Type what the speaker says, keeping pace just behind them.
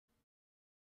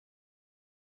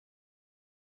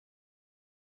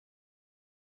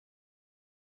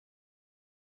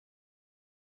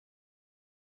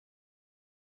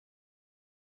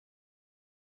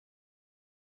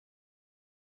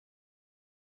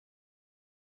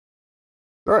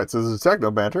Alright, so this is Techno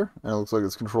Banter, and it looks like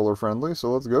it's controller friendly, so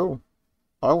let's go.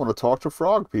 I want to talk to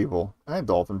frog people and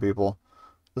dolphin people.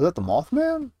 Is that the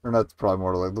Mothman? Or that's probably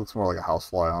more like, looks more like a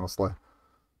housefly, honestly.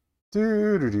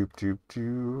 Doo doo doo doo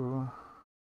doo.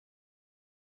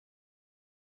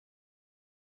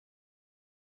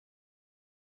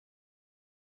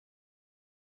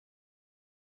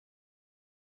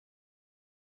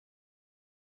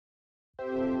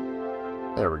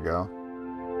 There we go.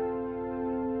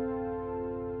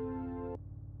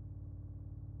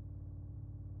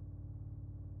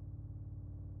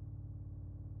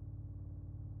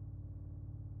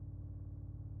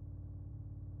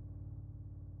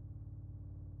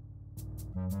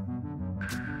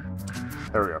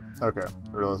 There we go. Okay.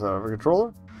 I realize I have a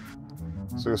controller.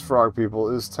 So I guess frog people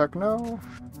is Techno.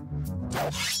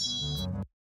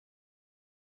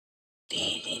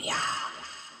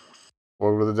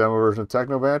 Welcome to the demo version of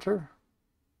Techno Banter.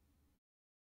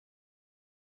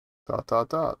 Dot dot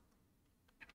dot.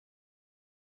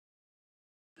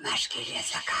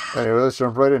 Anyway, let's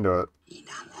jump right into it.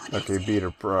 Okay, beat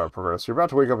or progress. You're about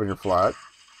to wake up in your flat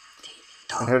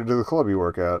and head to the club you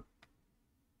work at.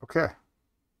 Okay.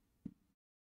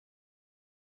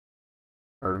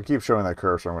 Alright, if you keep showing that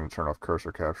cursor, I'm going to turn off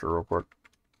cursor capture real quick.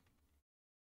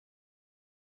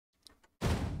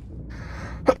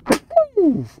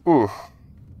 Ooh.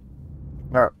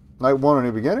 Alright, night one, a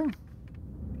new beginning.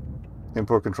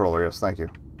 Input controller, yes, thank you.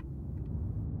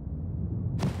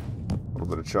 A little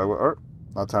bit of chug. Alright,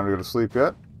 not time to go to sleep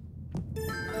yet.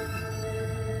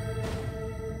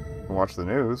 Watch the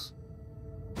news.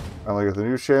 I only get the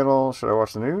news channel. Should I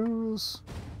watch the news?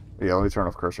 Yeah, let me turn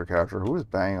off cursor capture. Who is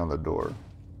banging on the door?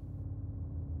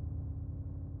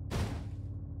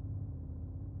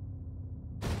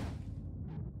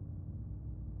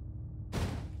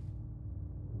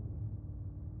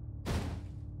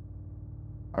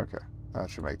 Okay, that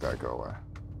should make that go away.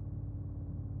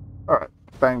 Alright,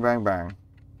 bang, bang, bang.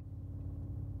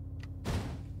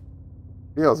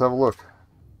 Yeah, let's have a look.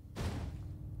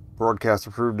 Broadcast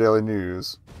approved daily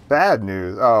news. Bad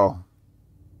news. Oh.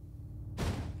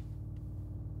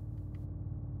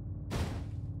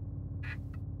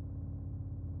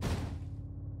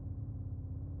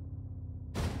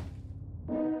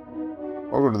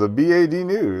 Welcome to the BAD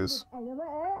News.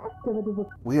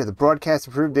 We are the broadcast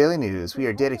approved daily news. We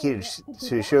are dedicated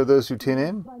to show those who tune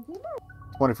in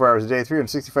 24 hours a day,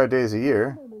 365 days a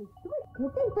year.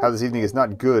 How this evening is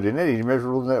not good in any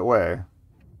measurable net way.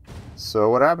 So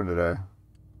what happened today?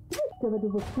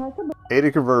 A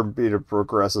to convert, B to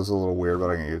progress is a little weird,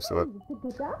 but I get used to it.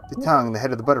 The tongue, the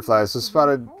head of the butterflies, was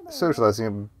spotted socializing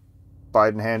at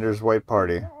Biden-Hander's White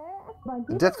Party.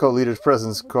 The death cult leader's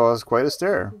presence caused quite a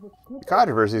stir. The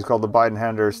controversy has called the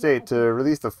Biden-Hander estate to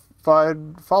release the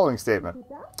following statement.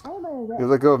 We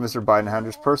let go of Mr.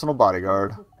 Biden-Hander's personal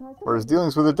bodyguard for his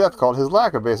dealings with the death cult, his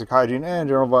lack of basic hygiene, and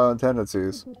general violent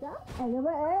tendencies.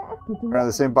 Around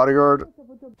the same bodyguard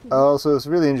also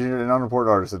severely injured an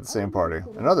unimportant artist at the same party.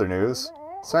 In other news,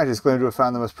 scientists claim to have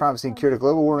found the most promising cure to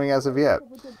global warming as of yet.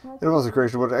 It involves the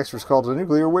creation of what experts call a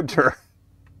nuclear winter.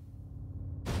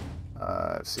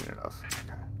 I've seen enough.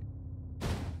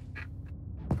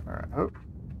 Okay. Alright.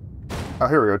 Oh,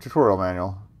 here we go. Tutorial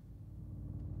manual.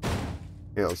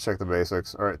 Yeah, let's check the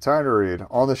basics. Alright, time to read.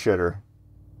 On the shitter.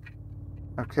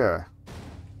 Okay.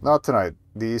 Not tonight.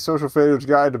 The Social Failures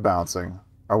Guide to Bouncing.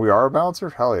 Are we a bouncer?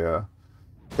 Hell yeah.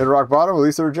 Hit rock bottom, at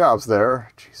least there are jobs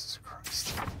there. Jesus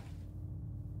Christ.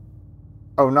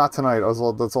 Oh, not tonight. That's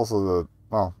also the...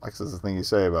 Well, I guess it's the thing you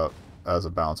say about as a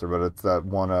bouncer, but it's that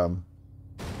one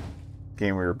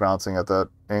game where you're bouncing at that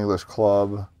English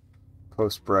club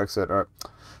post-Brexit. All right.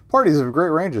 Parties have great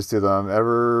ranges to them.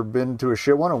 Ever been to a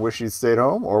shit one and wish you'd stayed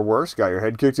home? Or worse, got your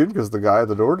head kicked in because the guy at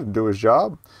the door didn't do his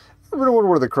job? Ever been to one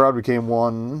where the crowd became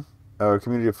one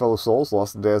community of fellow souls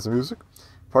lost in dance and music?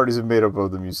 Parties have made up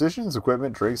of the musicians,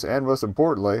 equipment, drinks, and most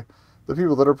importantly, the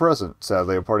people that are present.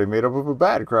 Sadly, a party made up of a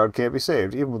bad crowd can't be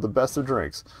saved, even with the best of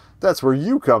drinks. That's where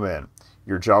you come in.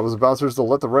 Your job as a bouncer is to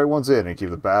let the right ones in and keep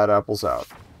the bad apples out.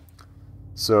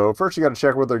 So first you got to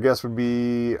check whether guests would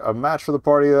be a match for the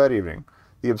party that evening.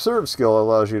 The observe skill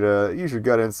allows you to use your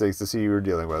gut instincts to see who you're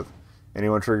dealing with.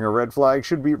 Anyone triggering a red flag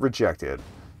should be rejected.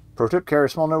 Pro tip, carry a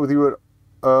small note with you at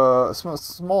a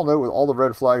small note with all the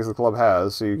red flags the club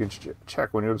has so you can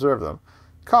check when you observe them.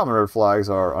 Common red flags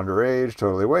are underage,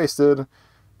 totally wasted,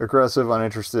 aggressive,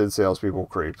 uninterested, salespeople,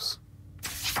 creeps.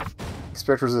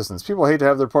 Expect resistance. People hate to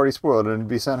have their party spoiled and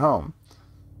be sent home.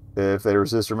 If they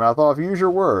resist or mouth off, use your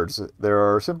words. There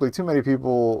are simply too many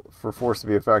people for force to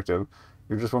be effective.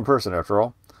 You're just one person, after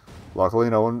all. Luckily,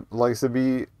 no one likes to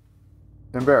be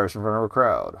embarrassed in front of a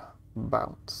crowd.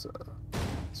 Bounce.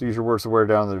 So use your words to wear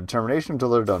down their determination until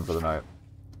they're done for the night.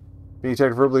 Being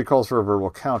attacked verbally calls for a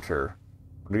verbal counter.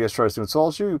 When a guest tries to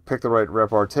insult you, pick the right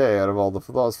repartee out of all the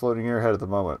thoughts floating in your head at the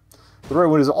moment. The right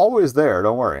one is always there,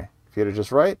 don't worry. If you hit it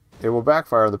just right, it will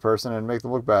backfire on the person and make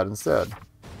them look bad instead.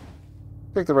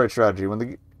 Pick the right strategy. When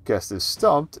the guest is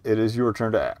stumped, it is your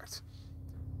turn to act.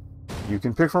 You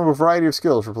can pick from a variety of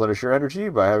skills to replenish your energy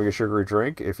by having a sugary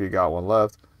drink, if you got one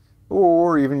left,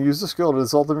 or even use the skill to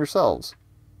insult them yourselves.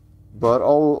 But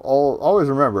always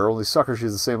remember, only suckers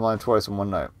use the same line twice in one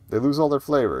night. They lose all their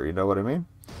flavor, you know what I mean?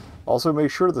 Also,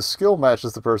 make sure the skill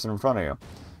matches the person in front of you.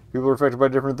 People are affected by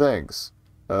different things.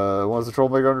 Once the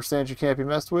troublemaker understands you can't be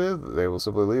messed with, they will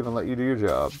simply leave and let you do your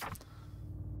job.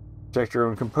 Protect your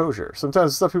own composure.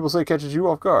 Sometimes the stuff people say catches you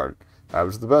off guard.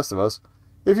 Happens to the best of us.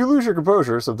 If you lose your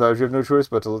composure, sometimes you have no choice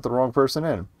but to let the wrong person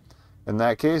in. In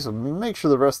that case, make sure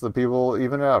the rest of the people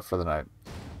even it out for the night.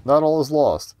 Not all is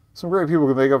lost. Some great people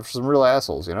can make up for some real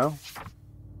assholes, you know?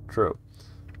 True.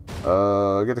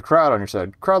 Get the crowd on your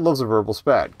side. Crowd loves a verbal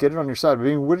spat. Get it on your side by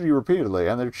being witty repeatedly,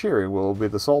 and their cheering will be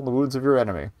the salt in the wounds of your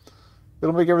enemy.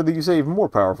 It'll make everything you say even more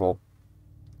powerful.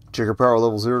 Check your power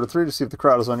level 0 to 3 to see if the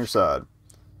crowd is on your side.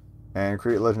 And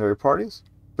create legendary parties.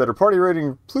 Better party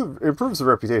rating improves the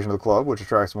reputation of the club, which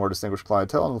attracts more distinguished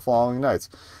clientele in the following nights,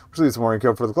 which leads to more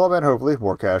income for the club and, hopefully,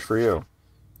 more cash for you.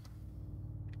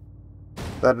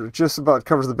 That just about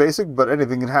covers the basic, but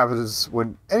anything can happen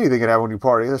when you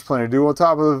party. There's plenty to do on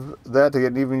top of that to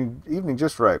get an evening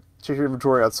just right. Check your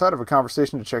inventory outside of a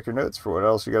conversation to check your notes for what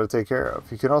else you got to take care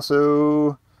of. You can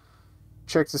also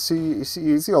check to see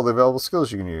all the available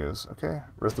skills you can use. Okay, the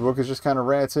rest of the book is just kind of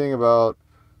ranting about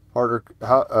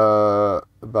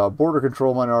about border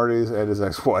control minorities and his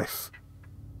ex-wife.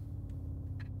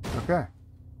 Okay,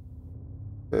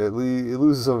 it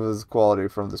loses some of its quality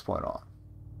from this point on.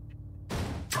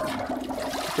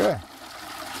 Okay,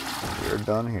 we're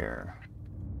done here.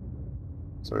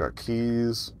 So I got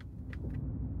keys.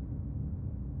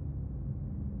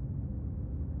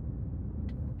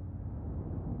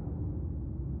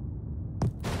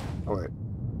 Oh wait.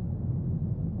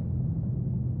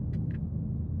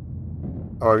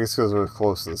 Oh, I guess because we're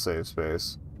close to the save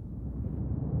space.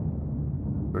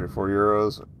 34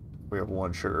 euros. We have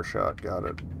one sugar shot. Got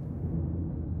it.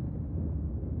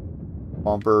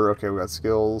 Bumper. Okay, we got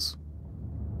skills.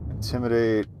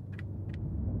 Intimidate.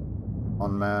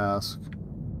 Unmask.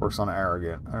 Works on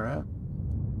arrogant. Alright.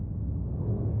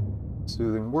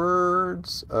 Soothing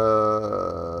words.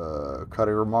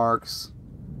 Cutting remarks.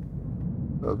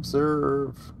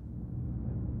 Observe.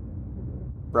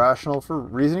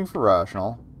 Reasoning for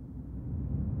rational.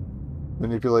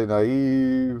 Manipulate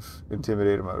naive.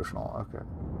 Intimidate emotional. Okay.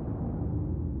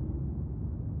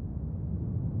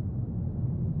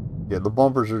 Yeah, the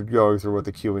bumpers are going through what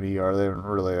the Q and E are. They haven't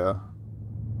really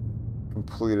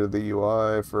completed the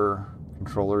UI for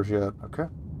controllers yet. Okay.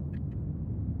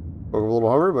 Woke up a little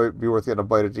hungry, but be worth getting a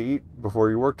bite to eat before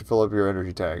you work to fill up your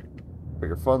energy tank. But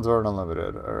your funds aren't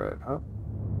unlimited. Alright, huh?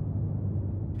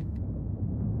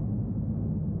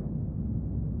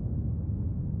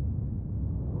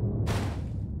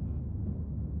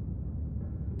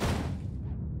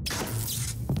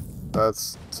 That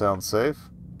sounds safe.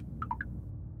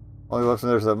 Only left in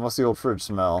there's that musty old fridge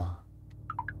smell.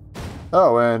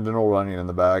 Oh, and an old onion in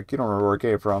the bag. You don't remember where it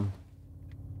came from.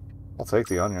 I'll take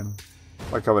the onion.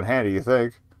 Might come in handy, you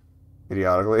think?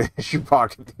 Idiotically, you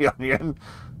pocket the onion.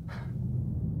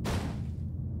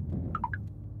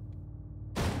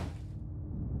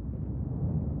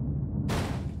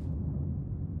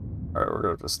 Alright, we're gonna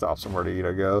have to stop somewhere to eat,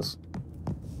 I guess.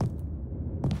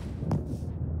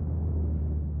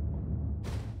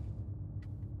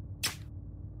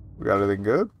 We got anything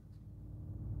good?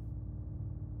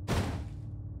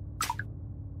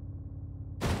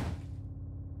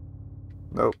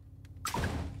 Nope.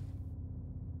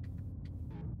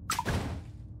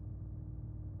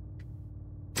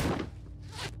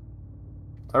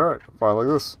 Alright, fine like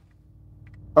this.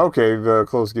 Okay, the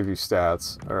clothes give you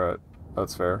stats. Alright,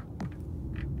 that's fair.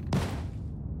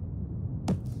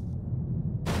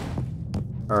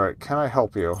 Alright, can I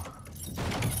help you?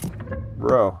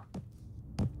 Bro.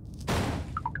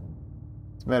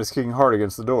 This man is kicking hard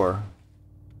against the door.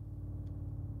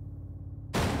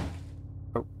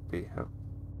 Oh, B. Oh.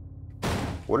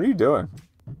 What are you doing?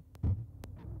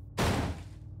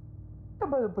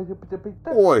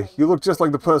 Boy, you look just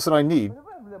like the person I need.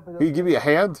 Can you give me a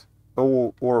hand?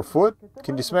 Or a foot?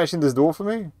 Can you smash in this door for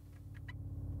me?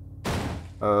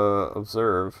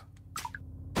 Observe.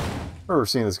 I've never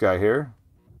seen this guy here.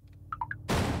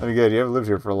 Then again, you haven't lived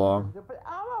here for long.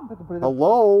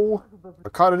 Hello? I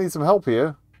kinda need some help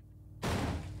here.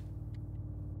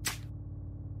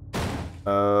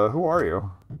 Who are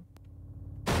you?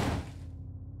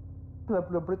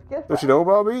 Don't you know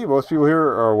about me? Most people here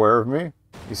are aware of me.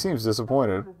 He seems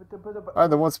disappointed. I'm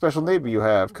the one special neighbor you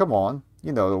have. Come on.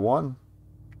 You know the one.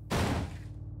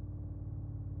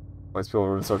 White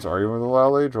Spielberg starts arguing with him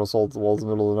loudly, drills holes the walls in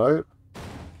the middle of the night.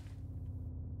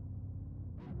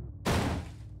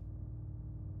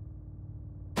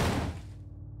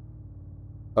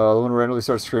 The one randomly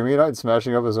starts screaming at night and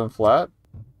smashing up his own flat.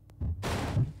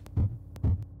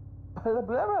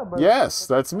 Yes,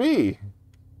 that's me.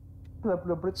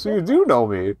 So you do know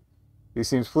me. He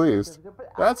seems pleased.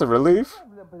 That's a relief.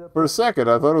 For a second,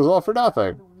 I thought it was all for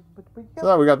nothing. So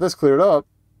now we got this cleared up.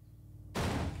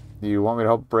 Do you want me to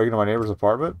help break into my neighbor's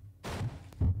apartment?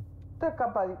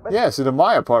 Yes, into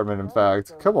my apartment, in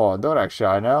fact. Come on, don't act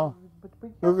shy now.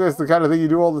 Look, that's the kind of thing you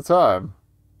do all the time.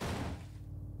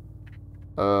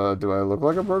 Do I look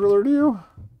like a burglar to you?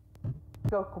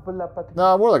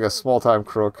 Nah, more like a small-time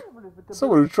crook.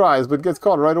 Someone who tries but gets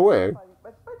caught right away.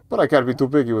 But I can't be too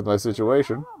picky with my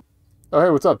situation. Oh, hey,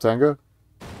 what's up, Tenga?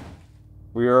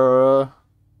 We are,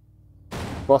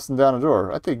 busting down a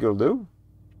door. I think you'll do.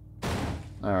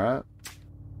 Alright.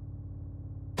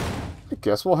 I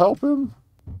guess we'll help him.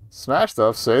 Smash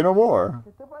stuff, say no more.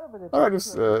 Alright,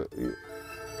 just, you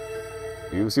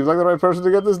seem like the right person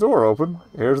to get this door open.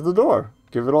 Here's the door.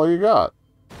 Give it all you got.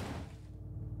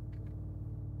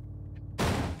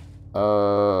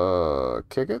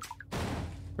 Kick it?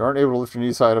 You aren't able to lift your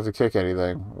knees high enough to kick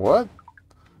anything. What?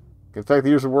 In fact, the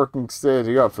years of working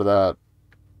standing up for that.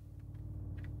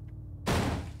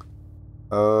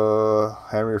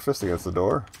 Hammer your fist against the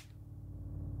door.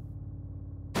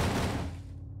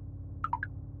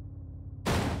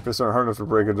 Fists aren't hard enough to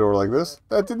break a door like this.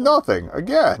 That did nothing!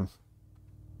 Again!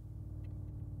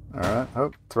 Alright,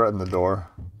 oh, threaten the door.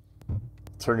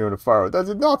 Turn you into firewood. That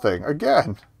did nothing!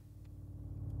 Again!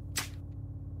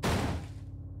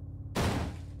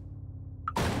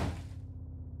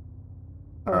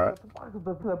 Alright.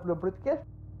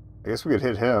 I guess we could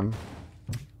hit him.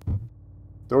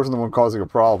 Doors are the one causing a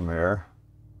problem here.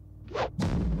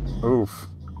 Oof.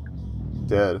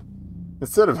 Dead.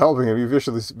 Instead of helping him, you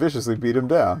viciously beat him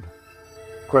down.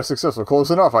 Quest successful. Close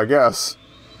enough, I guess.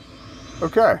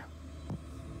 Okay.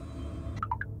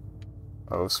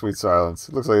 Oh, sweet silence.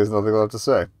 It looks like there's nothing left to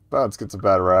say. Bounce gets a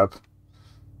bad rap.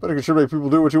 But it can sure make people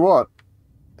do what you want.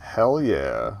 Hell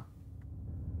yeah.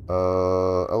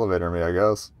 Elevator me, I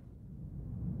guess.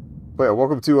 But yeah,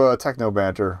 welcome to, Techno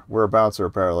Banter. We're a bouncer,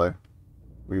 apparently.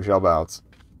 We shall bounce.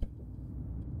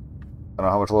 I don't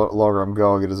know how much longer I'm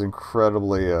going. It is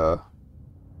incredibly,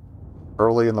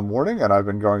 early in the morning, and I've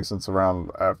been going since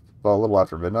around, well, a little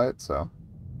after midnight, so...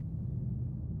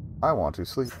 I want to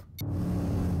sleep.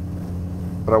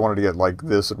 But I wanted to get, like,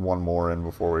 this and one more in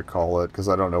before we call it, because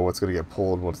I don't know what's going to get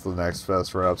pulled once the next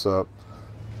fest wraps up.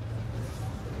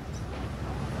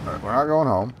 Alright, we're not going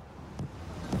home.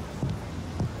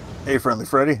 Hey, friendly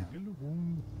Freddy.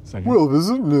 Well, this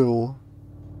isn't nil.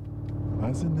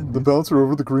 The bouncer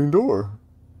over the green door.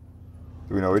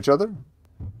 Do we know each other?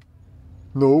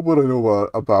 No, but I know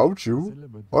about you.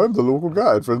 I'm the local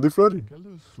guide, Friendly Freddy.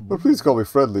 But please call me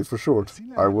Friendly for short.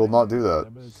 I will not do that.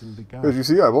 As you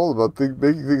see, I'm all about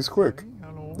making things quick.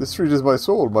 This street is my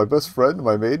soul, my best friend,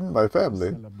 my maiden, my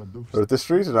family. But at this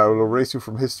street, and I will erase you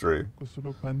from history.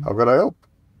 How can I help?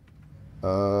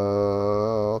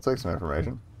 I'll take some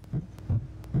information.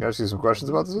 Can I ask you some questions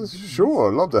about this? Sure,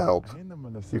 I'd love to help.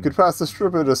 You could pass the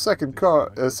strip in a second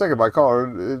by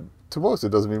car. To most, it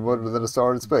doesn't mean more than a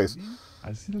star in space.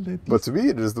 But to me,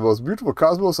 it is the most beautiful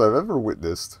cosmos I've ever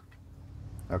witnessed.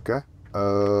 Okay.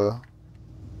 What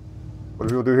do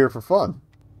people do here for fun?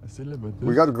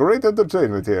 We got great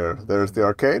entertainment here. There's the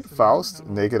arcade, Faust,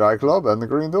 Naked Eye Club, and the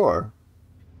Green Door.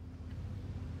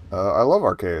 I love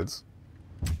arcades.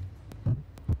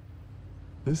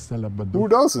 Who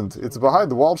doesn't? It's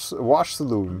behind the Wash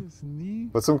Saloon.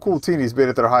 But some cool teenies made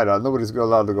it their hideout. Nobody's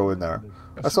allowed to go in there.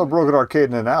 I saw a broken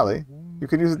arcade in an alley. You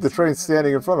can use it to train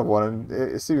standing in front of one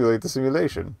and simulate the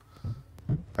simulation.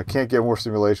 I can't get more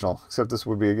simulational, except this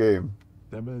would be a game.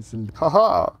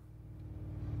 Haha!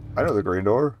 I know the Green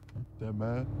Door.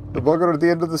 The bunker at the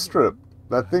end of the strip.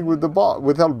 That thing with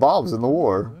withheld bombs in the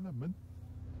war.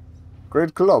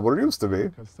 Great club, or used to be.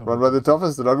 Run by the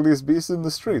toughest and ugliest beast in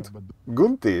the street.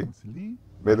 Gunti.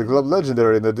 Made the club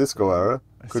legendary in the disco era.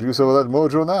 Could use some of that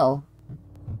mojo now.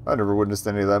 I never witnessed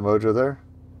any of that mojo there.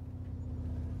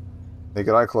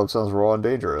 Naked Eye Club sounds raw and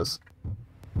dangerous.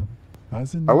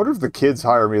 I wonder if the kids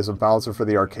hire me as a bouncer for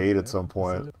the arcade at some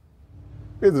point.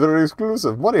 It's very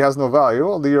exclusive. Money has no value,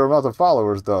 only your amount of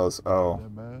followers does. Oh.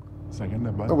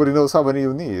 Nobody knows how many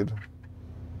you need.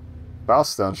 House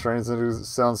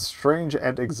sounds strange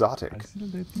and exotic.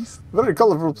 Very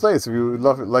colorful place if you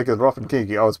love it like it rough and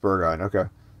kinky. Oh, it's Burgoyne, okay.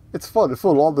 It's fun and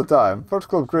full all the time. First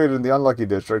club created in the Unlucky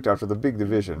District after the big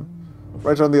division.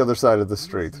 Right on the other side of the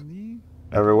street.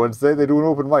 Every Wednesday they do an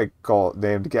open mic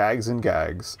named Gags and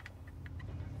Gags.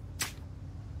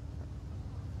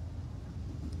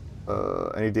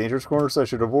 Any dangerous corners I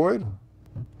should avoid?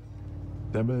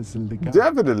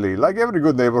 Definitely, like every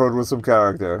good neighborhood with some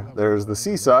character. There's the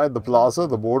seaside, the plaza,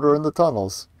 the border, and the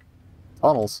tunnels.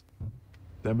 Tunnels.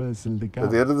 At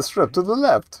the end of the strip, to the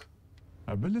left.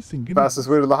 Fastest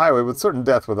way to the highway with certain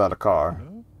death without a car.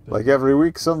 Like every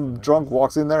week, some drunk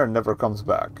walks in there and never comes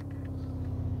back.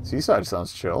 Seaside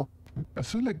sounds chill.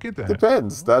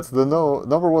 Depends. That's the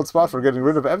number one spot for getting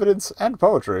rid of evidence and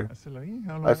poetry.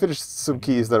 I finished some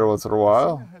keys there once in a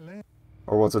while.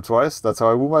 Or once or twice. That's how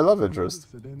I woo my love interest.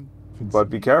 But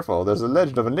be careful. There's a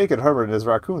legend of a naked hermit and his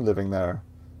raccoon living there.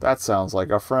 That sounds like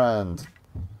a friend.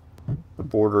 The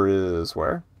border is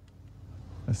where?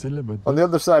 On the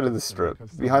other side of the strip.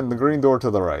 Behind the green door to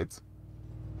the right.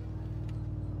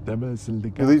 It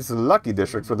leads to the Lucky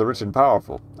District for the rich and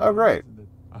powerful. Oh, great.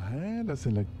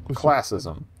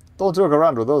 Classism. Don't joke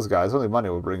around with those guys. Only money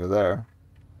will bring you there.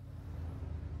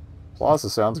 Plaza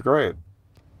sounds great.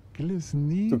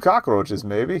 To cockroaches,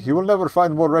 maybe. You will never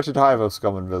find more wretched hive of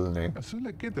scum and villainy.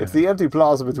 It's the empty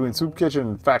plaza between Soup Kitchen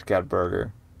and Fat Cat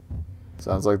Burger.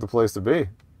 Sounds like the place to be.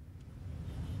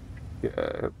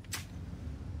 Yeah.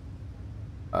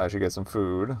 I should get some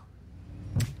food.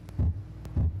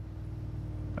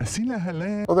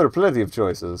 Oh, there are plenty of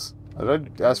choices.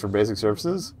 Did I ask for basic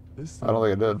services? I don't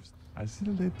think I did.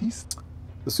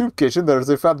 The Soup Kitchen, there's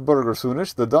the Fat Burger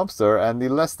Soonish, the dumpster, and the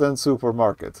Less Than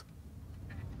Supermarket.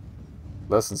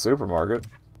 Less Than Supermarket?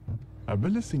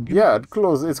 Yeah,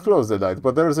 it's closed at night,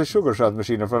 but there's a sugar shot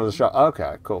machine in front of the shop.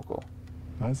 Okay, cool.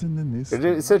 It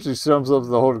essentially sums up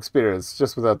the whole experience,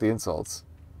 just without the insults.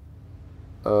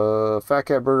 Fat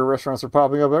Cat Burger restaurants are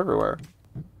popping up everywhere.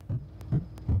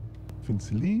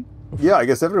 Yeah, I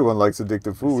guess everyone likes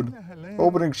addictive food.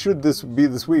 Opening should be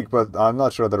this week, but I'm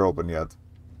not sure they're open yet.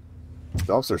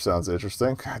 Dumpster sounds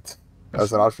interesting.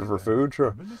 As an option for food,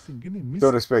 sure.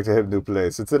 Don't expect a hip new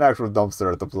place. It's an actual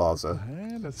dumpster at the plaza.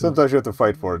 Sometimes you have to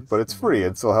fight for it, but it's free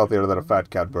and still healthier than a Fat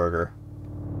Cat Burger.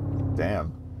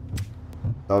 Damn.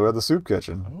 Now we have the Soup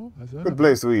Kitchen. Good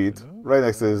place to eat. Right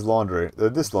next to this laundry.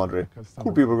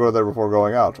 Cool people go there before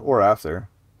going out, or after.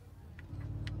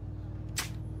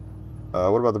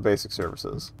 What about the basic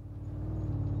services?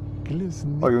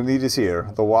 All you need is here.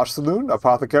 The wash saloon,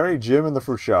 apothecary, gym, and the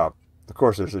fruit shop. Of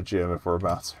course there's a gym if we're a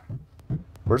bouncer.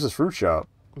 Where's this fruit shop?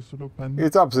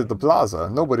 It's opposite the plaza.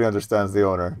 Nobody understands the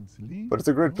owner. But it's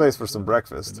a great place for some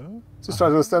breakfast. Just try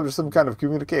to establish some kind of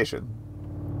communication.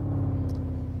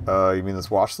 You mean this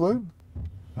wash saloon?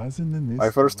 My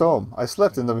first home. I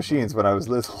slept in the machines when I was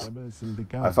little.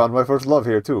 I found my first love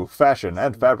here too. Fashion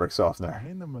and fabric softener.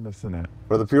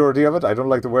 For the purity of it, I don't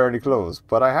like to wear any clothes,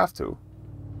 but I have to.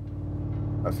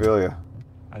 I feel you.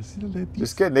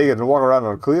 Just get naked and walk around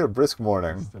on a clear, brisk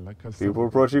morning. People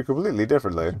approach you completely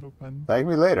differently. Thank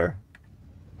me later.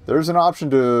 There's an option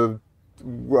to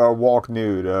walk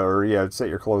nude, or set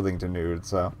your clothing to nude,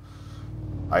 so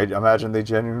I imagine they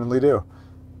genuinely do.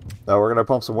 Now we're gonna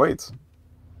pump some weights.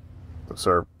 Oops,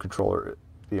 our controller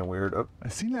being weird. Oh.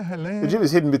 The gym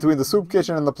is hidden between the Soup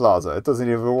Kitchen and the plaza. It doesn't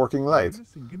even have a working light.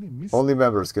 Only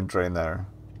members can train there.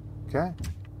 Okay.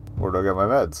 Where do I get my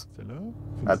meds?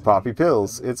 At Poppy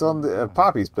Pills. It's on the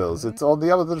Poppy's Pills. It's on the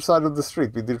other side of the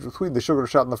street, between the sugar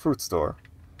shop and the fruit store.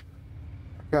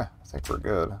 Okay, I think we're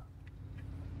good.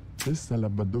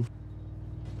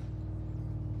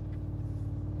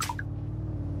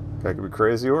 Guy could be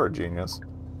crazy or a genius.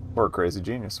 Or a crazy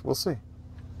genius. We'll see.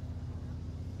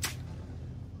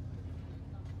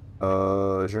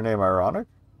 Is your name ironic?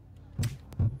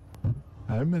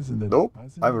 Nope.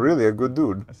 I'm really a good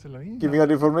dude. Giving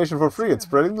out information for free and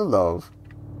spreading the love.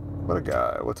 What a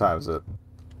guy. What time is it?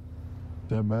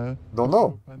 Don't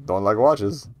know. Don't like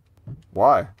watches.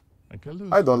 Why?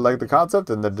 I don't like the concept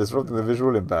and then disrupting the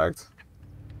visual impact.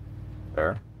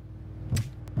 There.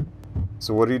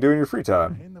 So what do you do in your free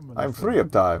time? I'm free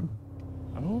of time.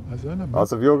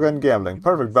 Lots of yoga and gambling.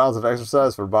 Perfect balance of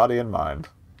exercise for body and mind.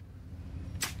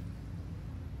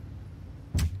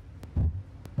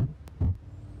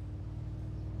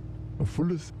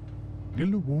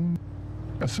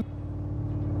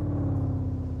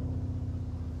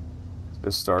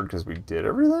 This started because we did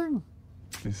everything?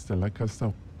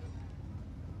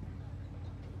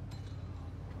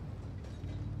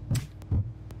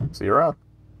 See you around.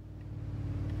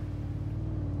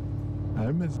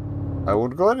 I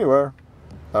won't go anywhere.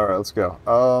 Alright, let's go.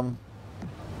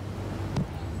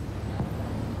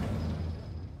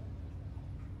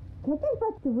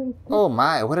 Oh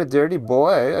my, what a dirty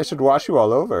boy. I should wash you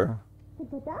all over.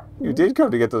 You did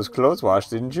come to get those clothes washed,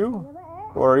 didn't you?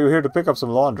 Or are you here to pick up some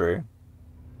laundry?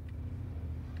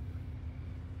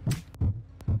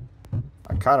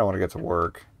 I kind of want to get to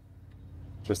work.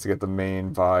 Just to get the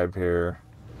main vibe here.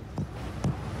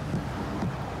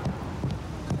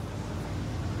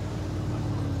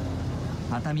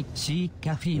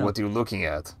 What are you looking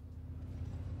at?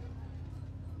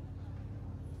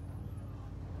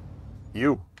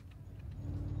 You.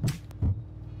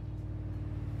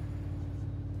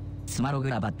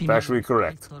 Factually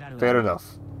correct. Fair enough.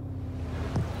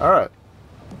 Alright.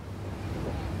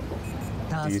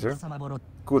 Peter.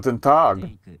 Guten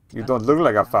Tag. You don't look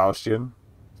like a Faustian.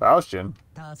 Faustian?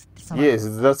 Yes,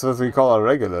 that's what we call our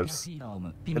regulars.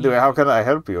 Anyway, how can I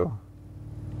help you?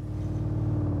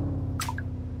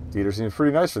 Dieter seems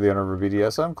pretty nice for the owner of a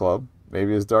BDSM club.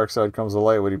 Maybe his dark side comes to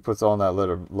light when he puts on that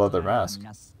leather mask.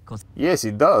 Yes,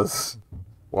 he does.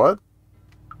 What?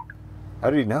 How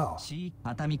did he know?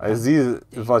 I see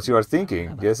what you are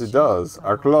thinking. Yes, it does.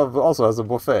 Our club also has a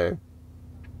buffet.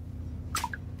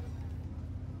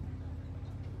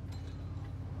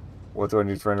 What do I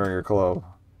need for entering your club?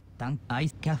 Oh,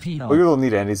 you don't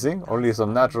need anything. Only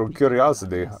some natural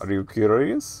curiosity. Are you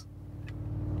curious?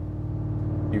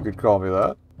 You could call me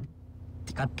that.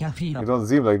 You don't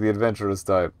seem like the adventurous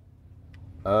type.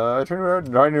 I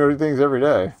try new things every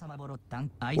day.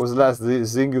 What was the last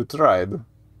thing you tried?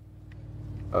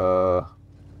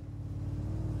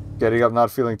 Getting up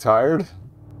not feeling tired?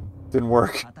 Didn't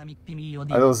work.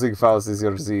 I don't think Faust is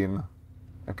your scene.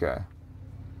 Okay.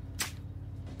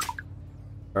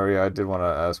 Oh yeah, I did want to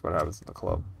ask what happens in the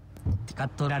club.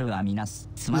 This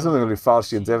is something only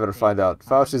Faustians ever find out.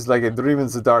 Faust is like a dream in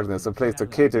the darkness, a place to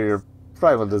cater your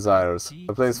primal desires.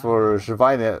 A place for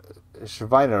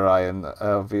Schweinereien,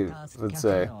 we would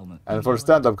say. And for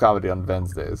stand-up comedy on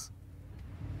Wednesdays.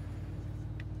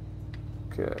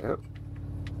 Okay.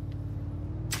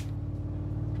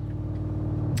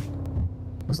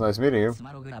 It was nice meeting you.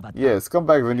 Yes, come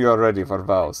back when you are ready for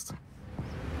Faust.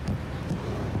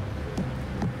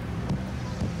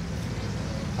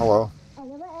 Hello.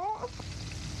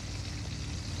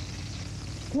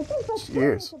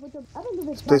 Cheers.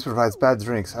 This place provides bad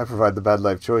drinks. I provide the bad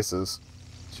life choices.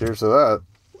 Cheers to that.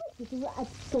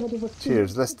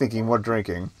 Cheers. Less thinking, more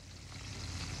drinking.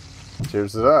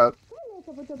 Cheers to that.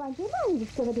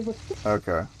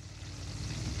 Okay. I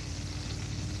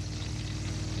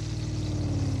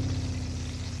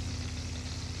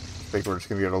think we're just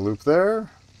gonna get a loop there.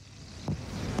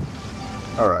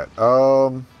 Alright,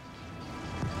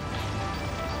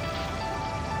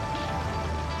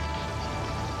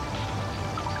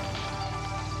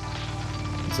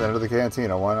 let's enter the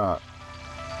cantina, why not?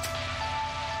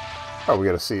 Oh, we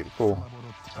got a seat, cool.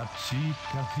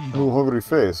 Ooh, hungry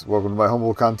face. Welcome to my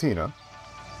humble cantina.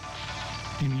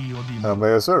 How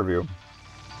may I serve you?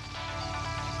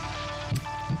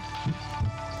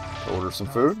 Order some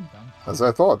food? As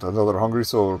I thought, another hungry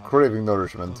soul craving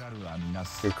nourishment.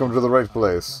 You've come to the right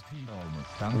place.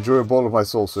 Enjoy a bowl of my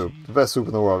soul soup. The best soup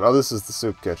in the world. Oh, this is the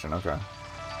soup kitchen, okay.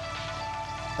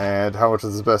 And how much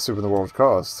does the best soup in the world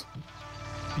cost?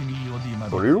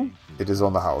 For you, it is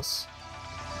on the house.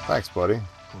 Thanks, buddy.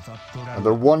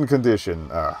 Under one condition.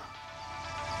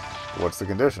 What's the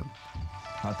condition?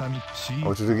 I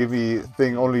want you to give me a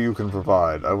thing only you can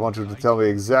provide. I want you to tell me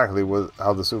exactly what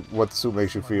the soup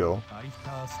makes you feel.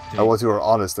 I want your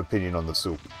honest opinion on the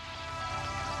soup.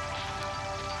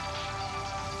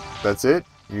 That's it?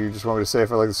 You just want me to say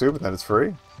if I like the soup and then it's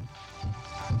free?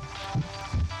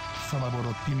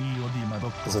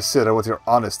 As I said, I want your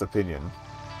honest opinion.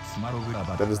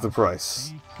 That is the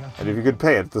price. And if you could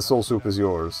pay it, the soul soup is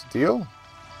yours. Deal?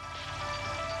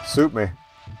 Soup me.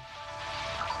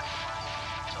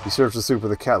 He serves the soup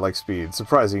with a cat-like speed,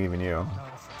 surprising even you.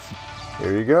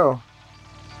 Here you go.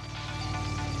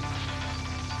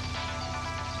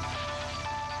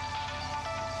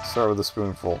 Start with a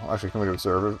spoonful. Actually, can we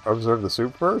observe the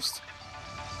soup first?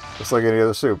 Looks like any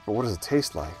other soup, but what does it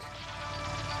taste like?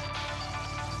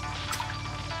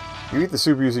 You eat the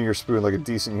soup using your spoon like a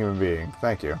decent human being.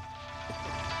 Thank you.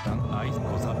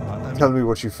 Tell me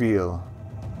what you feel.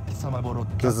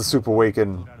 Does the soup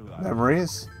awaken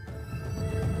memories?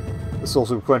 The soul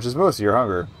soup quenches most of your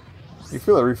hunger. You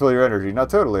feel it refill your energy. Not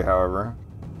totally, however.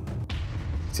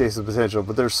 You taste the potential,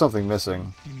 but there's something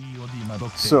missing.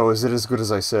 So, is it as good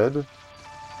as I said?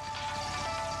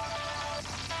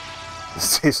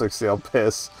 This tastes like stale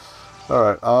piss.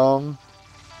 Alright,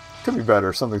 could be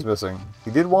better. Something's missing.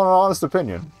 He did want an honest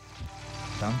opinion.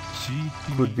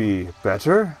 Could be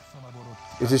better?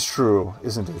 It is true,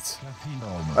 isn't it?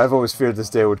 I've always feared this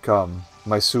day would come.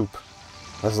 My soup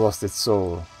has lost its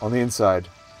soul. On the inside,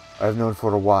 I have known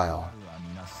for a while.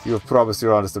 You have promised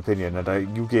your honest opinion,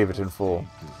 and you gave it in full.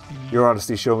 Your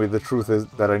honesty showed me the truth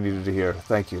that I needed to hear.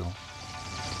 Thank you.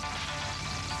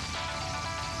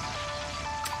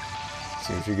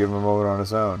 See if you give him a moment on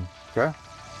his own. Okay?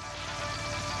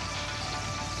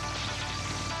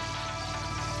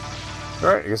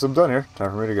 Alright, I guess I'm done here.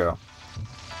 Time for me to go.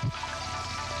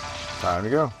 Time to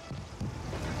go.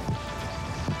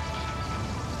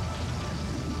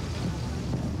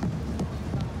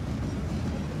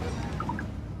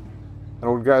 An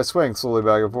old guy swings slowly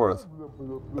back and forth.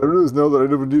 I realize now that I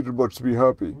never needed much to be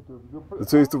happy. The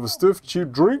taste of a stiff,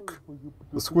 cheap drink?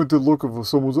 The squinted look of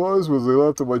someone's eyes when they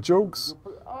laughed at my jokes?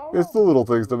 It's the little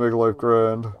things that make life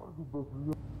grand.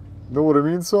 Know what I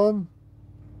mean, son?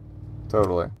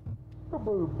 Totally.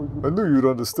 I knew you'd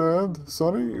understand,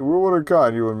 Sonny. We're one of a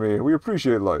kind, you and me. We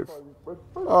appreciate life.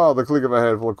 Ah, the click of a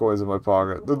handful of coins in my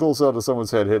pocket. The dull sound of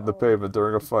someone's head hitting the pavement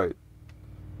during a fight.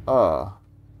 Ah.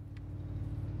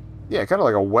 Yeah, kind of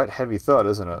like a wet, heavy thud,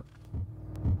 isn't it?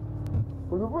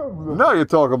 Now you're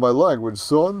talking my language,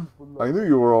 son. I knew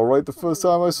you were alright the first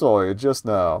time I saw you, just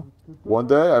now. One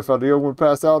day, I found a young one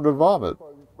passed out in a vomit.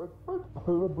 With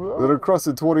an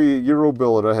encrusted 20-euro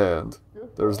bill in her hand.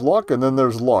 There's luck, and then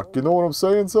there's luck. You know what I'm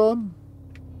saying, son?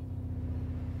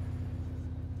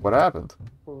 What happened?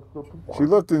 She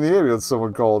left in the ambulance,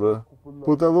 someone called her.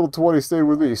 But that little 20 stayed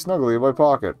with me, snugly in my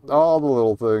pocket. All the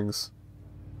little things.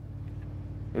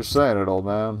 You're saying it, old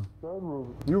man.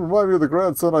 You remind me of the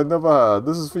grandson I never had.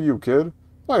 This is for you, kid.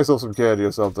 Buy yourself some candy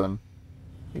or something.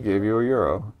 He gave you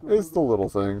 €1. It's the little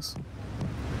things.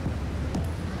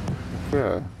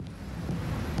 Okay.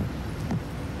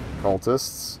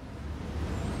 Cultists.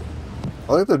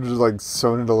 I think they're just like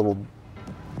sewn into little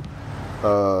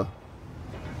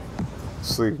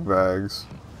sleeping bags.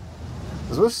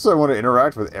 As much as I want to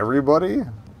interact with everybody.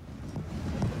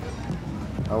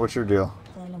 Oh, what's your deal?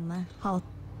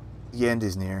 The end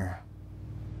is near.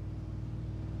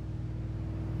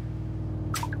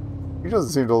 He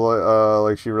doesn't seem to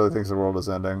like she really thinks the world is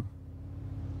ending.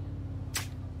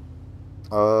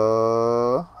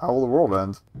 How will the world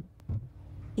end?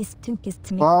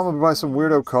 Bombed by some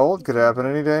weirdo cult? Could happen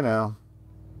any day now.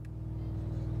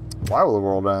 Why will the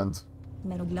world end?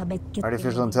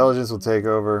 Artificial intelligence will take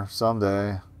over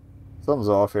someday. Something's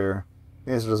off here.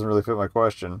 The answer doesn't really fit my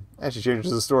question. And she changes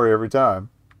the story every time.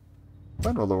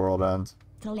 When will the world end?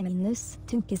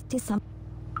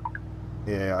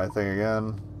 Yeah, I think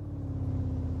again.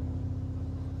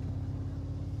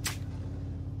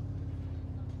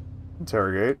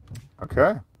 Interrogate.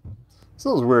 Okay.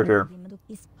 Still is weird here.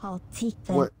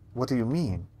 What do you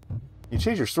mean? You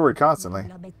change your story constantly.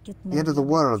 The end of the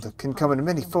world can come in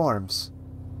many forms.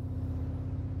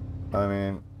 I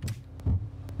mean,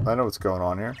 I know what's going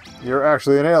on here. You're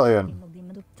actually an alien.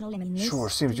 Sure,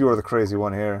 seems you are the crazy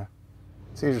one here.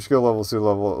 Seems your skill level is too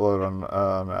low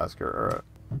on Massacre.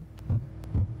 Alright.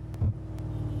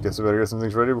 Guess I better get some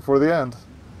things ready before the end.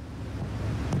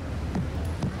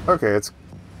 Okay, it's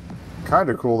kind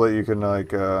of cool that you can,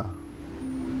 like,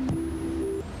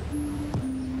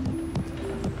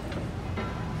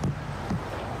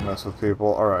 mess with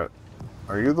people. Alright.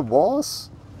 Are you the boss?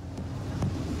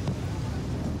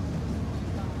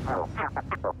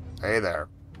 Hey there.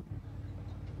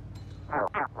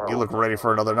 You look ready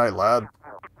for another night, lad.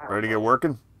 Ready to get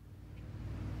working?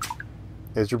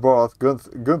 It's your boss,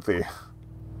 Gunthy.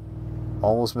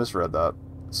 Almost misread that.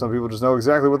 Some people just know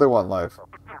exactly what they want in life.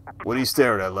 What are you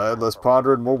staring at, lad? Less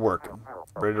pondering, more working.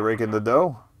 Ready to rake in the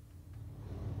dough?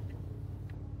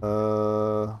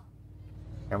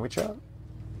 Can we chat?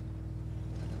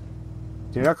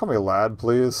 Can you not call me lad,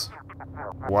 please?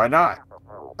 Why not?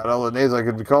 Out of all the names I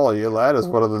could be calling you, lad is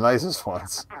one of the nicest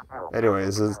ones.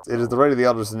 Anyways, it is the right of the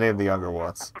elders to name the younger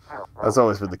ones. That's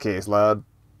always been the case, lad.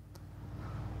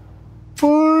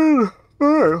 Fine.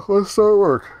 Alright, let's start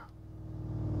work.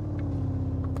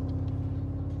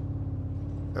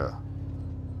 Yeah.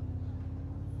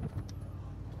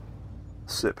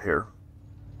 Sip here.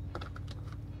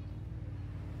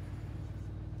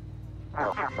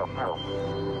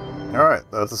 Alright,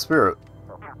 that's the spirit.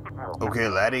 Okay,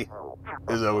 laddie.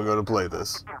 This is how we're going to play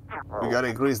this. We got to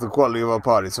increase the quality of our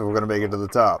party so we're going to make it to the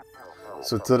top.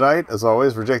 So tonight, as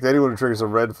always, reject anyone who triggers a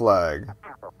red flag.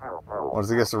 Once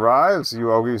the guest arrives,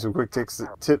 I'll give you some quick tips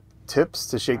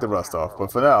to shake the rust off.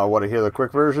 But for now, want to hear the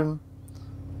quick version?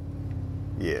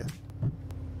 Yeah.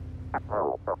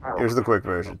 Here's the quick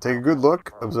version. Take a good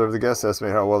look, observe the guests,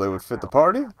 estimate how well they would fit the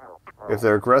party. If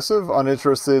they're aggressive,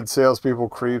 uninterested, salespeople,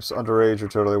 creeps, underage, or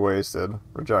totally wasted,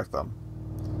 reject them.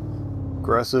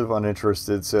 Aggressive,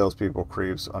 uninterested, salespeople,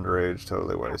 creeps, underage,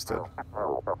 totally wasted.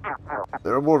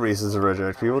 There are more reasons to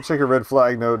reject people. Check a red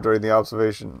flag note during the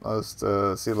observation list.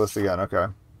 See list again. Okay.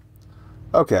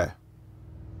 Okay.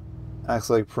 Acts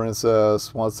like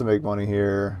princess. Wants to make money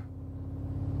here.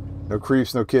 No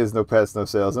creeps, no kids, no pets, no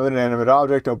sales. No inanimate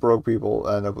object, no broke people,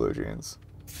 and no blue jeans.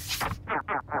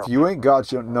 If you ain't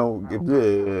got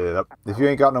if you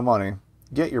ain't got no money,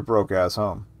 get your broke ass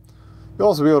home. You'll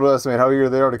also be able to estimate how eager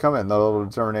they are to come in. That level of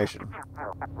determination.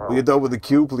 When you get done with the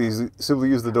queue, please simply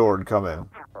use the door and come in.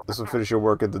 This will finish your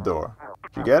work at the door.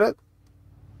 Did you get it?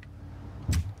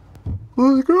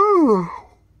 Let's go.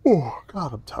 Oh,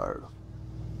 God, I'm tired.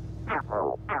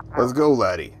 Let's go,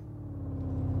 laddie.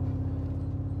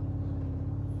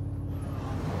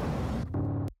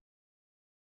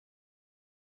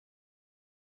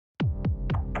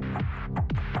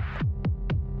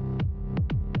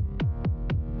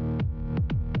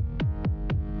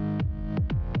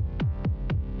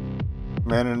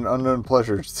 Man in an unknown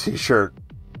pleasure t-shirt.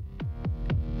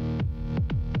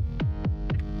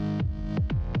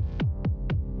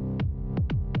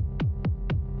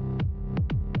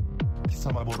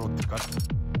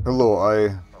 Hello,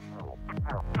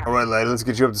 Alright, lad, let's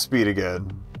get you up to speed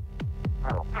again.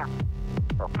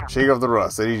 Shake off the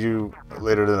rust. I need you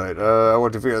later tonight. I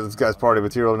want to figure out this guy's party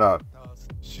material or not.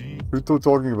 You're still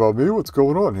talking about me? What's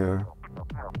going on here?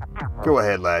 Go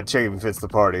ahead, lad. Check if it fits the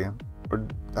party. Or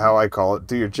how I call it,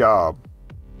 do your job.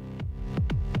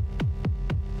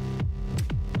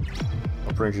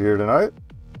 What brings you here tonight?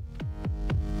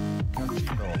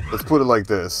 Let's put it like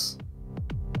this.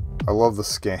 I love the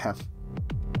scam.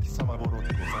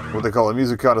 What they call a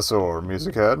music connoisseur,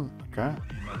 music head. Okay.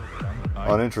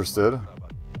 Uninterested.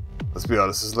 Let's be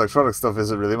honest, this electronic stuff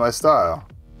isn't really my style.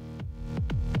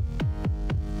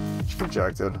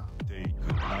 Rejected.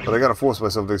 But I gotta force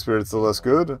myself to experience the less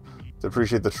good, to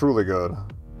appreciate the truly good.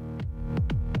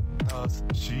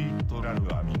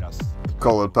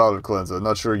 Call it palate cleanser.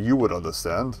 Not sure you would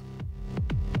understand.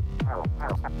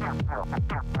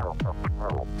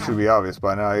 Should be obvious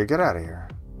by now. You get out of here.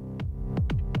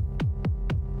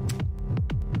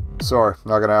 Sorry,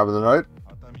 not gonna happen tonight.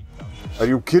 Are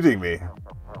you kidding me?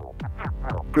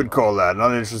 Good call, lad. An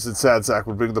uninterested sad sack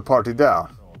would bring the party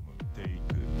down.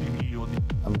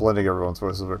 I'm blending everyone's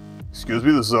voices. Excuse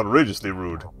me, this is outrageously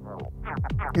rude.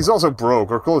 He's also broke,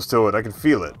 or close to it. I can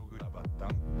feel it.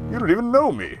 You don't even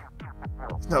know me.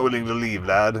 He's not willing to leave,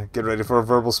 lad. Get ready for a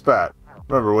verbal spat.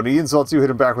 Remember, when he insults you, hit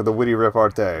him back with a witty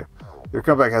repartee. Your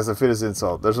comeback has to fit his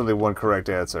insult. There's only one correct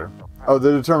answer. Oh,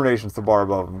 the determination's the bar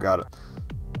above him. Got it.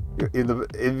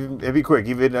 It'd be quick.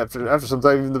 Even after some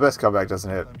time, even the best comeback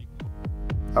doesn't hit.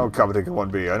 How competent can one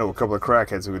be? I know a couple of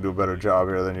crackheads who could do a better job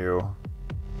here than you.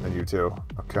 Than you two.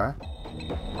 Okay.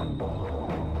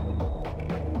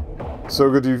 So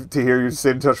good to hear you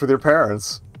stayed in touch with your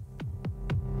parents.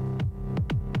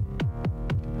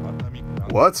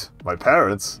 What? My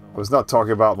parents? I was not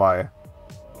talking about my...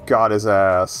 Got his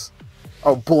ass.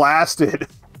 Oh, blasted!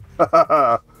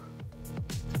 I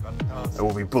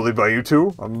will be bullied by you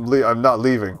two? I'm not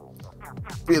leaving.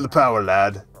 Feel the power,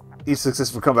 lad. Each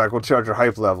successful comeback will charge your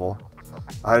hype level.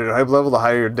 The higher your hype level, the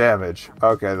higher your damage.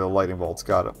 Okay, the lightning bolts.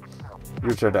 Got it.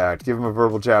 Your turn to act. Give him a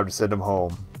verbal jab to send him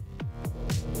home.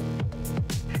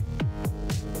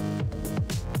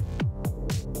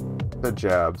 The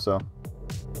jab, so...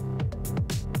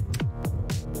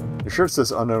 Your shirt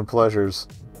says unknown pleasures.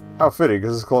 How fitting,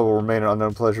 because this club will remain an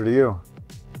unknown pleasure to you.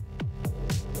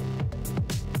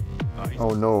 Oh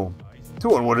no.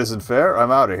 2-on-1 isn't fair.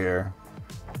 I'm out of here.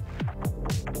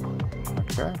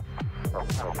 Okay.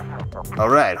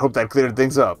 Alright, hope that cleared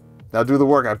things up. Now do the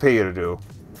work I pay you to do.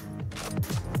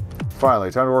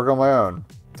 Finally, time to work on my own.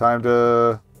 Time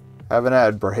to have an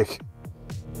ad break.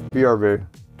 BRB.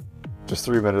 Just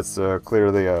 3 minutes to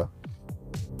clear the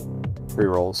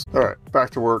pre-rolls. Alright, back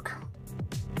to work.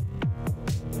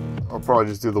 I'll probably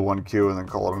just do the one queue and then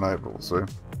call it a night, but we'll see.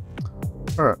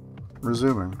 Alright,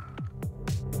 resuming.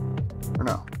 Or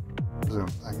no. Resume,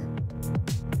 thank you.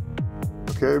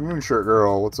 Okay, Moonshirt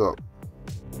Girl, what's up?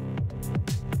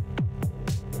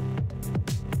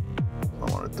 I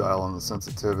want to dial on the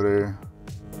sensitivity.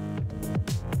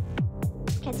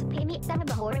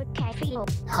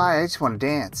 Hi, I just want to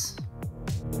dance.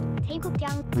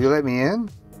 Will you let me in?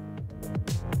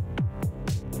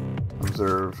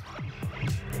 Observe.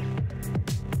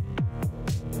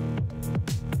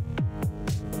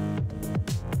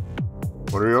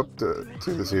 What are you up to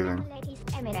this evening?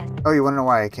 Oh, you want to know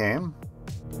why I came?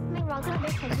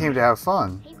 I came to have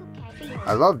fun.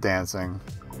 I love dancing.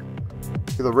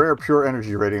 See the rare pure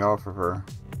energy rating off of her.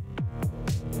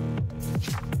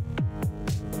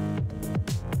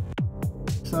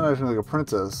 She's not actually like a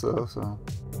princess, though, so.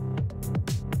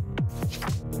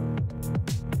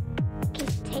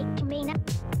 Take me now.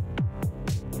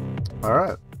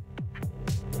 Alright.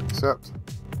 Accept.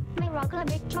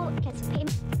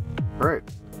 Great.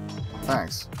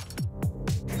 Thanks.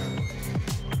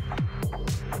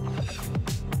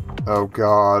 Oh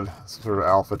god. Some sort of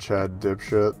alpha Chad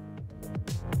dipshit.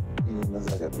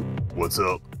 What's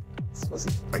up?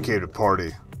 I came to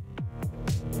party.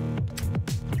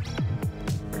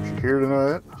 Are you here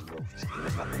tonight?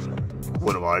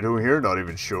 What am I doing here? Not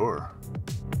even sure.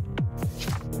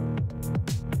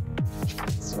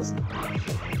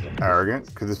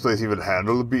 Arrogant? Could this place even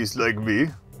handle a beast like me?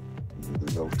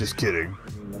 Just kidding.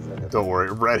 Don't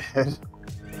worry, redhead.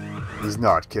 He's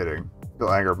not kidding. Feel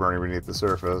anger burning beneath the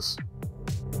surface.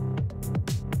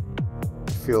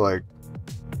 I feel like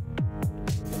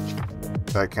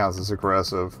that counts as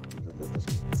aggressive.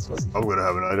 I'm gonna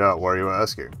have a night out. Why are you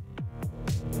asking?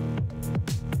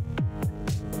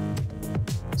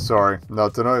 Sorry,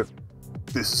 not tonight.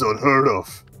 This is unheard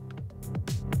of.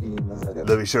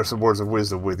 Let me share some words of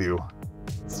wisdom with you.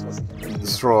 The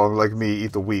strong like me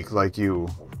eat the weak like you.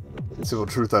 Simple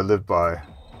truth I live by.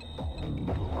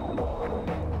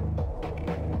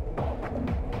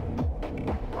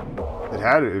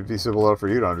 It'd be simple enough for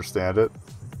you to understand it.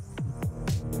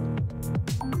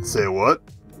 Say what?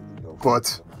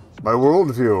 But my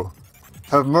worldview.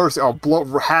 Have mercy. I'll blow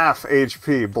half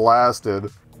HP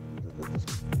blasted.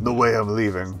 No way I'm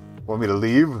leaving. Want me to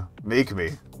leave? Make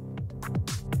me.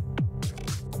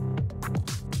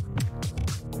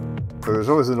 There's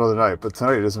always another night, but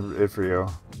tonight isn't it for you.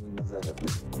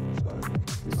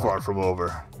 You're far from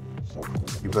over.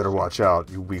 You better watch out,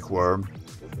 you weak worm.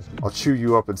 I'll chew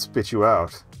you up and spit you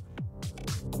out.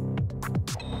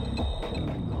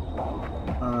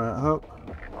 Alright, hope.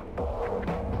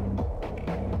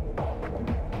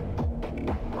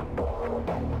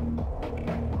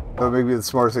 That may be the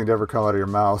smartest thing to ever come out of your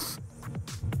mouth.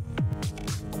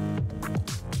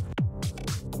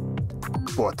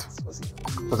 But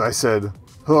I said,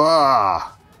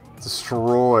 ah!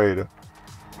 Destroyed.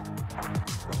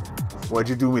 Why'd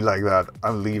you do me like that?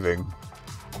 I'm leaving.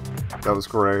 That was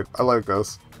great. I like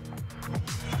this.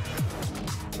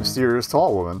 Mysterious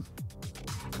tall woman.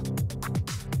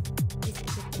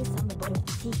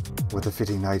 What a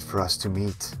fitting night for us to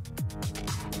meet.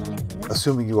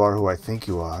 Assuming you are who I think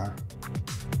you are.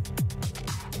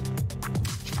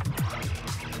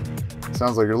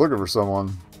 Sounds like you're looking for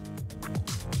someone.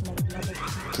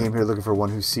 Came here looking for one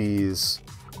who sees.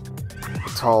 A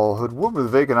tall hood woman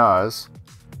with vacant eyes.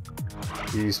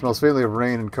 He smells faintly of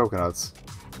rain and coconuts.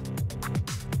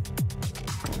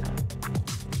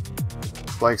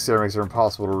 Blank stare makes her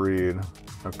impossible to read.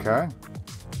 Okay.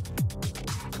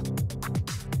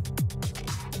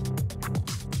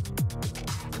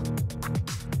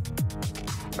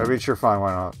 I mean, sure, fine,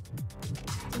 why not?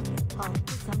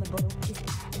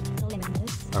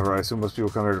 Alright, so most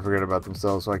people come here to forget about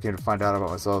themselves, so I came to find out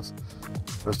about myself.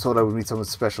 I was told I would meet someone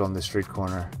special on this street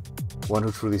corner. One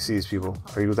who truly sees people.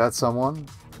 Are you that someone?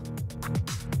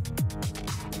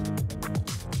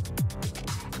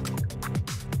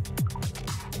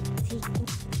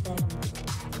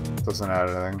 Doesn't add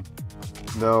anything.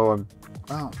 No, I'm...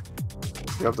 Oh.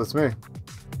 Yep, that's me.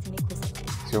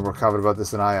 So you're more confident about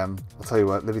this than I am. I'll tell you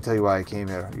what, let me tell you why I came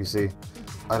here. You see,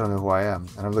 I don't know who I am,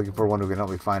 and I'm looking for one who can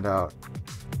help me find out.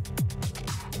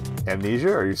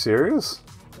 Amnesia? Are you serious?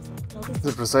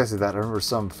 It's precisely that. I remember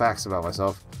some facts about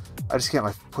myself. I just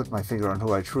can't put my finger on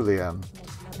who I truly am.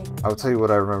 I will tell you what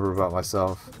I remember about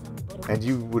myself, and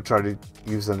you would try to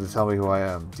use them to tell me who I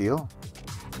am. Deal?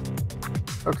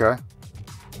 Okay.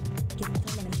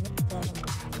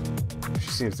 She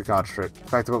seems to concentrate. The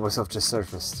fact about myself just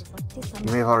surfaced.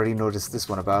 You may have already noticed this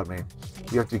one about me.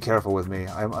 You have to be careful with me.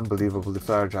 I am unbelievably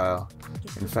fragile.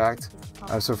 In fact,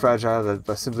 I am so fragile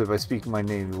that simply by speaking my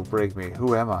name you will break me.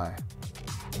 Who am I?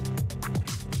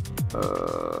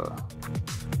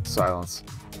 Silence.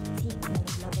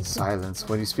 Silence.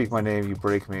 When you speak my name, you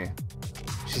break me.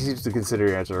 She seems to consider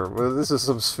your answer. Well, this is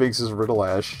some Sphinx's riddle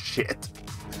ass shit.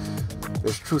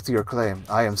 There's truth to your claim.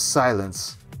 I am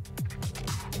silence.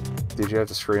 Did you have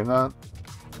to scream that?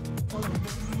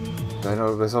 I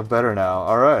know myself better now.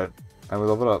 Alright. And we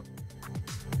level up.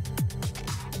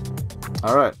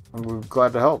 Alright. I'm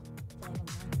glad to help.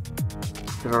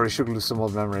 I've already shook loose some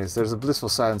old memories. There's a blissful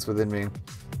silence within me.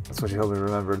 That's what you helped me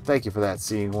remember. Thank you for that,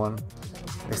 seeing one.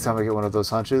 Next time I get one of those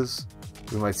hunches,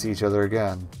 we might see each other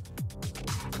again.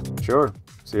 Sure.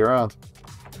 See you around.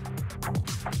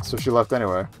 So she left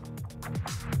anyway.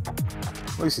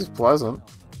 least he's pleasant.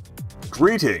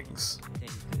 Greetings!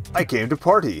 I came to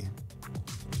party.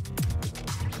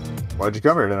 Why'd you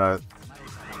come here tonight?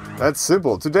 That's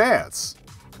simple, to dance.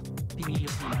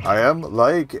 I am,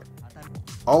 like,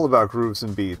 all about grooves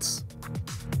and beats.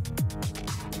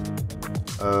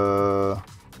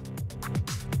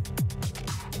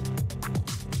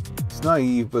 It's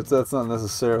naive, but that's not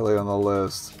necessarily on the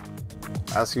list.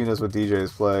 Asking us what DJ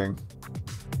is playing.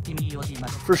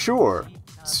 For sure.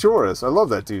 Sure is. I love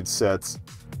that dude's sets.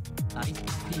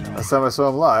 Last time I saw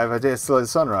him live, I danced till the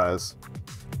sunrise.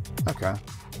 Okay.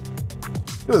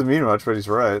 He doesn't mean much, but he's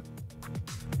right.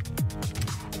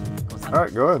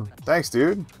 Alright, go ahead. Thanks,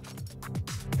 dude.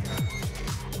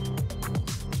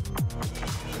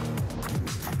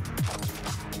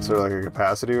 Is there like a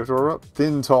capacity to work up?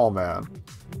 Thin, tall man.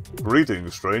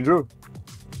 Greetings, stranger.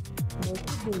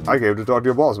 I came to talk to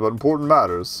your boss about important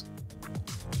matters.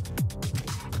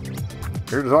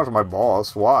 Here to talk to my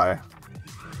boss? Why?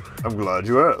 I'm glad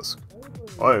you asked.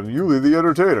 I am Yuli the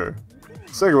Entertainer.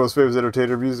 Second most famous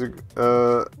entertainer,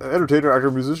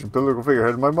 actor, musician, political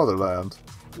figurehead in my motherland.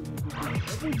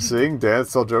 Sing,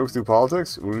 dance, tell jokes, do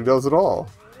politics? Uli does it all.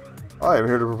 I am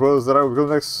here to propose that I will become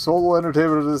the next solo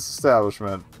entertainer of this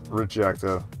establishment.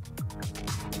 Rejecto.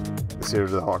 Is here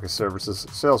to the Hawkins Services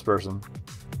salesperson.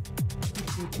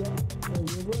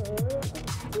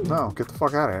 No, get the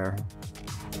fuck out of here.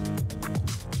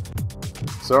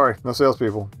 Sorry, no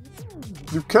salespeople.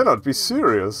 You cannot be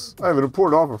serious. I have an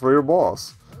important offer for your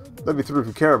boss. Let me through if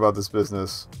you care about this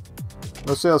business.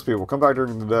 No salespeople. Come back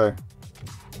during the day.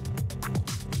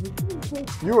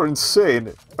 You are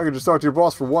insane. I can just talk to your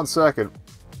boss for 1 second.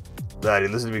 Laddie,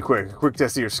 listen to me quick. A quick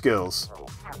test of your skills.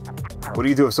 What do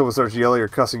you do if someone starts yelling or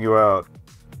cussing you out?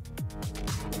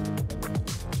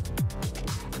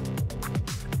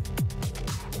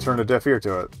 Turn a deaf ear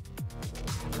to it.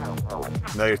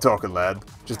 Now you're talking, lad.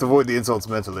 Just avoid the insults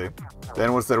mentally.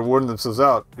 Then once they're wording themselves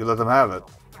out, you let them have it.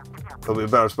 They'll be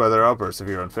embarrassed by their outbursts if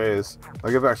you're unfazed. Now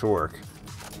get back to work.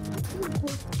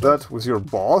 That was your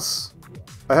boss?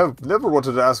 I have never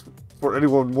wanted to ask for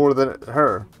anyone more than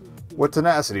her. What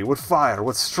tenacity, what fire,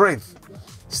 what strength!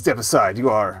 Step aside, you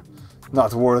are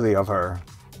not worthy of her.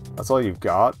 That's all you've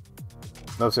got?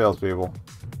 No salespeople.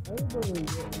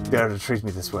 You have to treat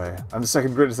me this way. I'm the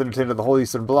second greatest entertainer of the whole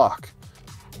Eastern Bloc.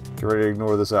 Get ready to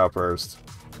ignore this outburst.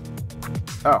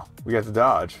 Oh, we got the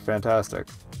dodge. Fantastic.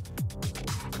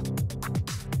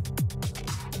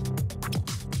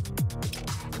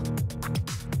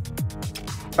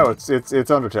 Oh, it's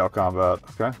Undertale combat.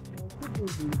 Okay.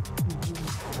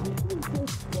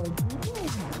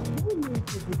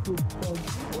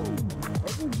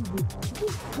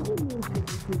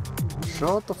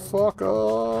 Shut the fuck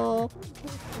up.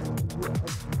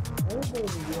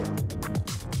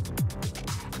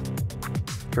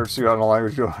 Curse you out in a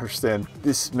language you don't understand.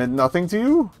 This meant nothing to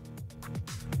you?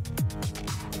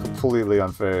 Completely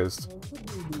unfazed.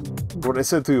 What I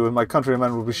said to you and my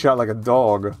countrymen will be shot like a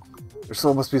dog. Your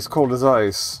soul must be as cold as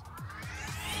ice.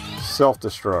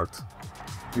 Self-destruct.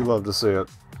 You love to see it.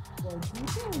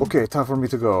 Okay, time for me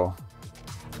to go.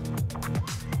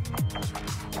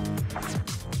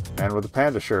 Man with a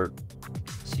panda shirt.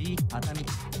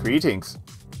 Greetings.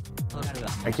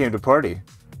 I came to party.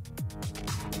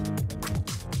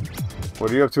 What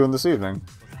are you up to in this evening?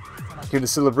 Here to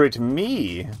celebrate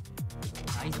me.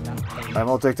 I'm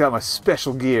all decked out in my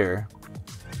special gear.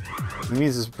 He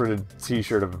means this pretty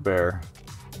t-shirt of a bear.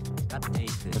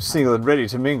 I'm single and ready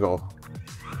to mingle.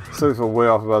 Still feel way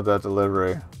off about that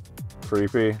delivery.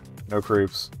 Creepy. No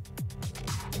creeps.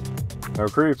 No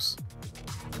creeps.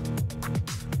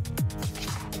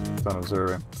 Done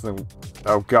observing.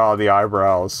 Oh god, the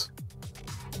eyebrows.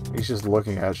 He's just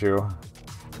looking at you.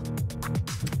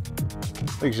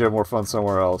 I think you should have more fun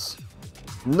somewhere else.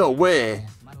 No way!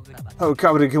 How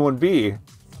competent can one be?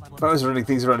 If I was running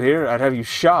things around here, I'd have you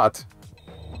shot.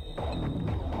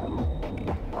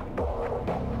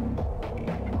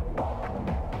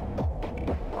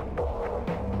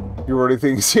 You're running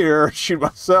things here, I'd shoot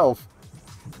myself.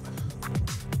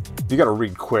 You gotta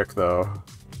read quick, though.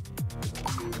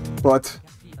 But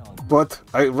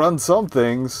I run some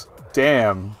things.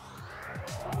 Damn.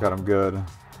 Got him good.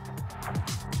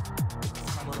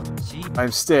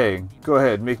 I'm staying. Go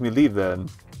ahead, make me leave then.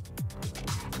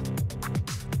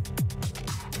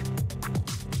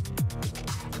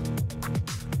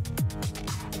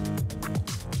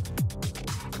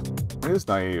 It is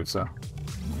naive, so.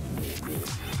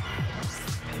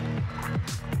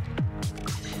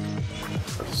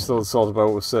 I'm still insulted by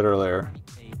what was said earlier.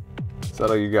 Is that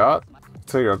all you got? I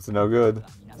tell you you're up to no good.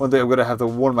 One day I'm gonna have to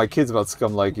warn my kids about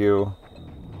scum like you.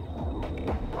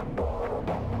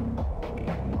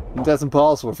 That's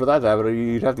impossible. For that to happen,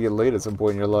 you'd have to get laid at some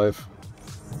point in your life.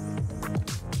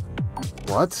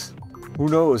 What? Who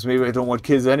knows? Maybe I don't want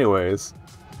kids anyways.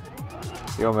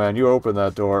 Yo, man, you open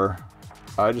that door.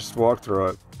 I just walked through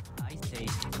it.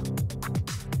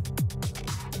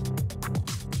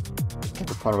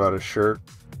 Make a pun about his shirt.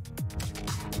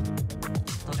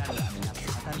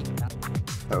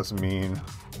 That was mean.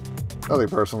 Nothing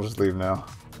personal, just leave now.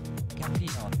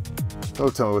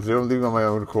 Don't tell me what to do, I'm leaving on my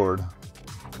own accord.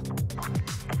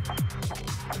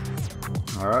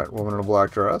 Alright, woman in a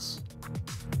black dress.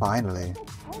 Finally.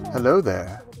 Hello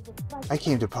there. I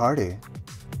came to party.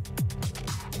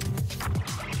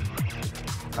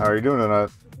 How are you doing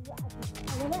tonight?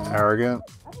 Arrogant.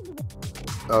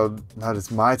 Oh, now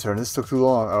it's my turn. This took too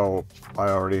long. Oh, I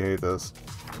already hate this.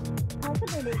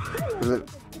 Is it?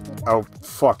 Oh,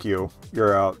 fuck you.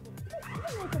 You're out.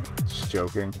 Just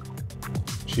joking.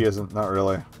 She isn't. Not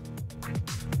really.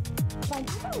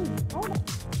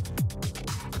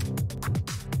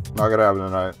 Not gonna happen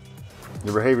tonight.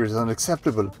 Your behavior is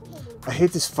unacceptable. I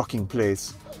hate this fucking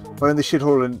place. If I in the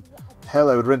shithole in hell,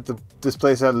 I would rent this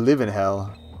place out and live in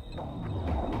hell.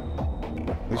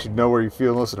 You should know where you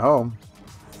feel most at home.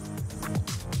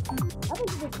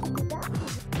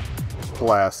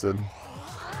 Blasted.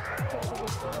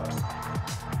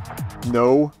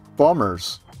 No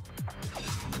bummers.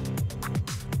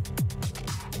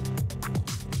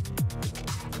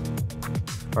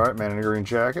 Alright, man in a green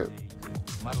jacket.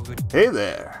 Hey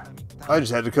there! I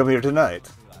just had to come here tonight.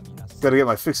 Gotta get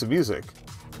my fix of music.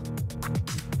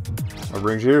 What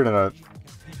brings you here tonight?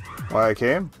 Why I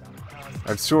came?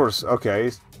 At source.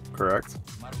 Okay, correct.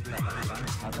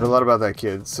 Heard a lot about that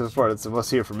kid. So far, it's a must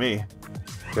hear for me.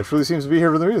 Guy truly seems to be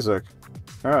here for the music.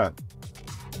 Alright.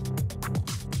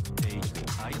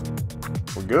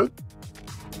 We're good?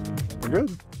 We're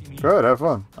good? Good, have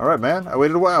fun. Alright, man. I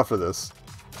waited a while for this.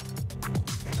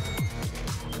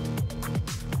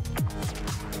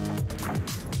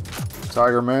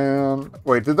 Tiger Man.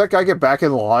 Wait, did that guy get back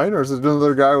in line? Or is it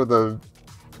another guy with a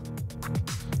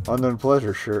unknown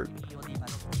pleasure shirt?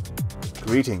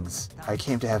 Greetings. I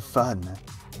came to have fun.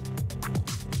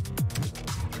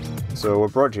 So,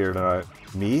 what brought you here tonight?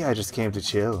 Me? I just came to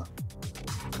chill.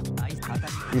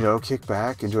 You know, kick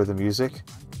back, enjoy the music,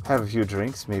 have a few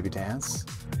drinks, maybe dance.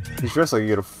 He's dressed like you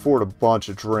could afford a bunch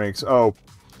of drinks. Oh,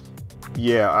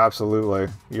 yeah, absolutely.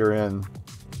 You're in.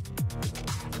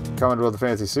 Comment about the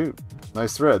fancy suit.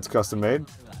 Nice threads, custom made.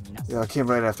 Yeah, I came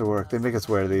right after work. They make us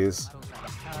wear these.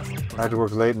 I had to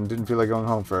work late and didn't feel like going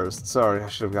home first. Sorry, I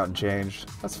should have gotten changed.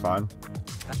 That's fine.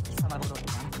 I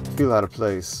feel out of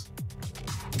place.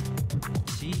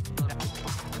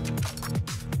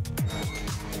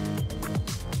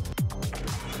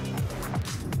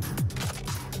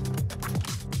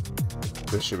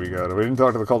 This should be good. We didn't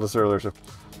talk to the cultists earlier, so...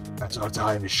 That's our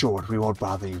time is short. We won't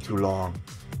bother you too long.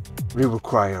 We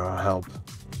require our help.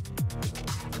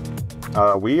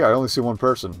 I only see one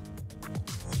person.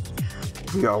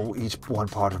 We are each one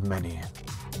part of many.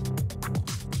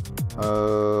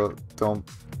 Don't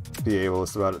be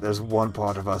ableist about it. There's one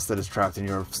part of us that is trapped in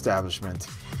your establishment.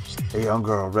 A young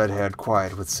girl, red-haired,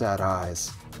 quiet, with sad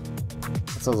eyes.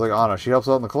 That sounds like Anna. She helps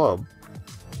out in the club.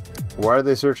 Why are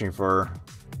they searching for her?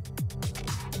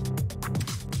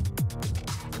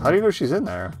 How do you know she's in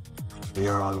there? We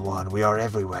are all one. We are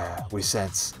everywhere. We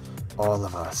sense all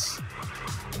of us.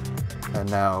 And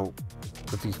now,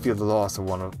 if you feel the loss of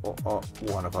one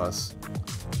of us,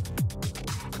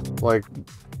 like,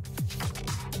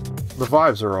 the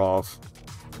vibes are off.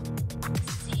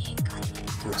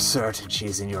 You're certain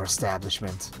she's in your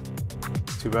establishment.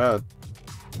 Too bad.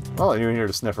 Well, you're here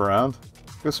to sniff around.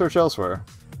 Go search elsewhere.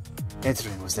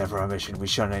 Entering was never our mission. We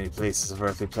shun any places of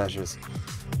earthly pleasures.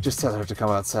 Just tell her to come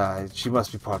outside. She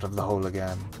must be part of the whole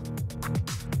again.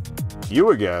 You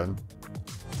again?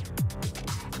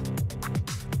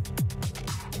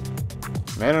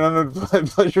 Man in unknown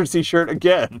pleasure t-shirt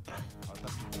again.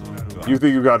 You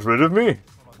think you got rid of me?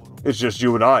 It's just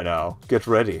you and I now. Get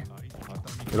ready.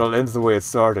 It all ends the way it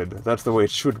started. That's the way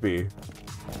it should be.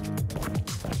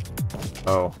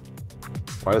 Oh.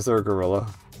 Why is there a gorilla?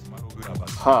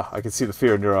 Ha! I can see the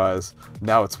fear in your eyes.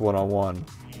 Now it's one-on-one.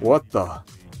 What the?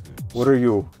 What are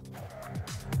you?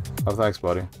 Oh, thanks,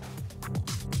 buddy.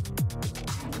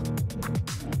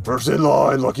 First in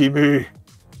line, lucky me!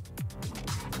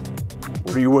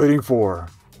 What are you waiting for?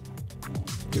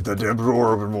 Get that damn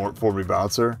door open for me,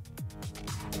 bouncer.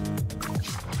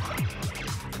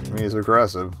 I mean, he's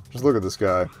aggressive. Just look at this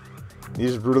guy. He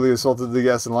just brutally assaulted the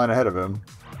guest in line ahead of him.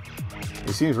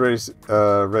 He seems ready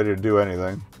to do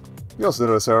anything. You also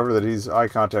notice, however, that his eye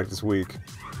contact is weak.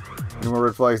 Any more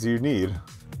red flags do you need?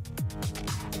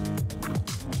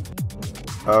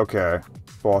 Okay.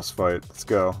 Boss fight. Let's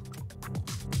go.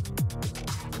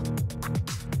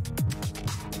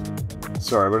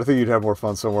 Sorry, but I think you'd have more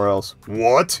fun somewhere else.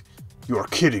 What? You are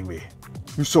kidding me.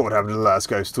 You saw what happened to the last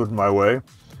guy who stood in my way.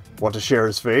 Want to share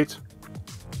his fate?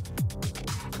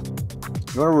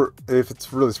 You wonder if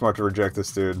it's really smart to reject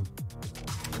this dude.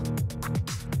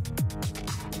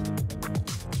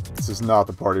 This is not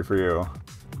the party for you.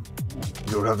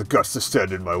 You don't have the guts to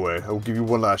stand in my way. I will give you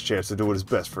one last chance to do what is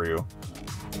best for you.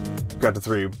 Count to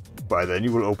 3. By then,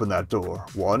 you will open that door.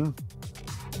 1.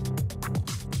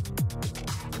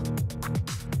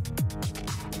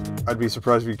 I'd be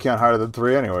surprised if you can't higher than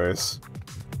 3 anyways.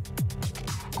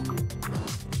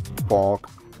 Bonk.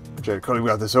 Jade, Cody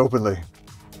got this openly.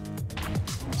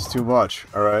 It's too much.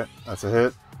 Alright, that's a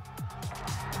hit.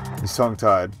 He's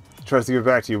tongue-tied. He tries to give it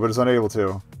back to you, but is unable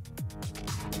to.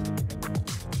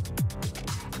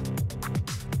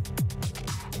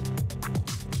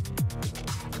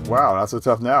 Wow, not so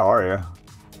tough now, are you?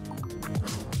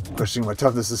 Questioning my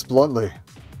toughness this bluntly.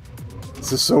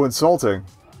 This is so insulting.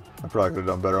 I probably could have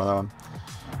done better on that one.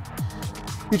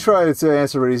 He tried to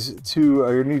answer, but he's too...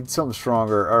 you need something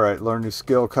stronger. Alright, learn new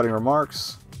skill, cutting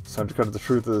remarks. It's time to cut to the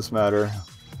truth of this matter.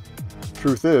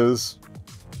 Truth is...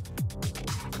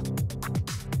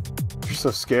 you're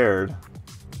so scared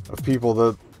of people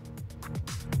that...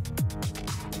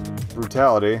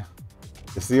 brutality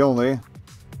is the only...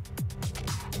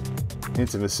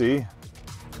 intimacy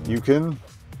you can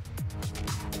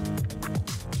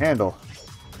handle.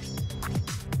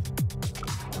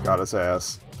 Got his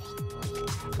ass.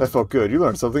 That felt good. You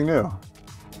learned something new.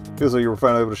 Feels like you were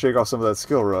finally able to shake off some of that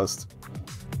skill rust.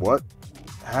 What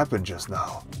happened just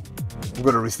now? I'm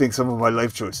gonna rethink some of my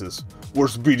life choices.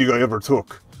 Worst beating I ever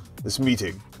took. This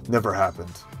meeting never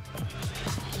happened.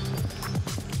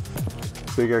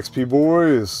 Big XP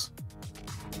boys.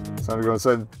 It's time to go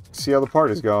inside and see how the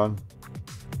party's going.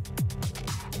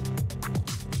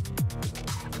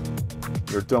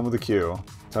 You're done with the queue.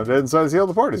 Time to head inside and see how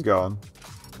the party's going.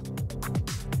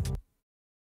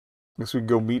 Guess we can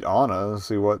go meet Anna and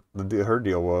see what her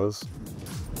deal was.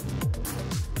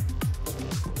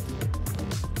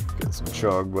 Get some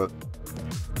chug, but...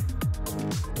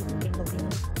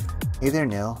 Hey there,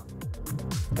 Nil.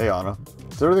 Hey, Anna.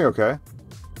 Is everything okay?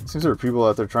 Seems there are people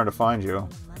out there trying to find you.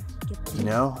 You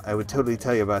know, I would totally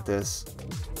tell you about this.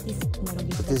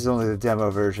 But this is only the demo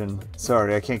version.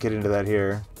 Sorry, I can't get into that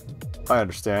here. I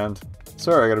understand.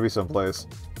 Sorry, I gotta be someplace.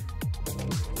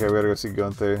 Okay, we gotta go see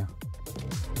Gunther.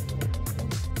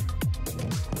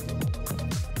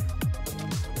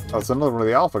 Oh, it's another one of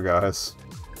the alpha guys.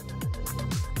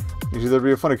 Usually there'd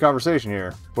be a funny conversation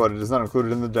here, but it is not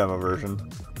included in the demo version.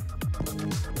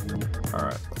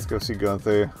 Alright, let's go see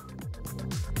Gunther.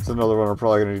 It's another one I'm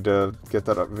probably gonna need to get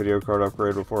that video card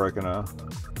upgrade before I can, have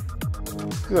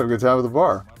a good time at the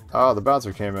bar. Ah, the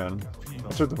bouncer came in.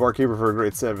 I took the barkeeper for a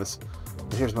great service.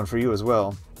 But here's one for you as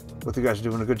well. Both you guys are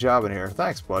doing a good job in here.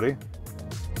 Thanks, buddy.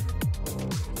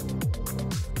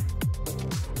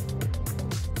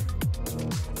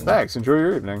 Thanks, enjoy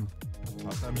your evening.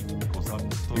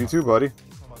 You too, buddy.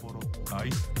 Come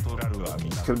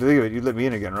to think of it, you let me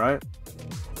in again, right?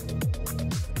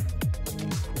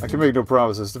 I can make no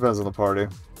promises, depends on the party.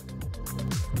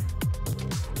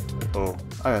 Oh,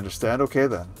 I understand. Okay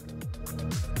then.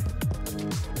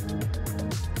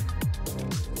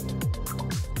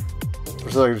 For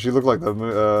a second, she looked like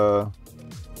the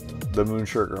moon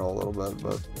shirt girl a little bit,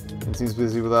 but it seems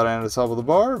busy without Anna's help at the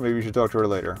bar. Maybe you should talk to her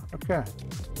later. Okay.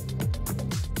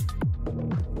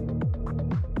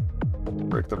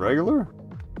 Rick the Regular?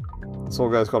 This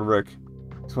old guy's called Rick.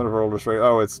 He's one of our oldest regulars.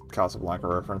 Oh, it's Casablanca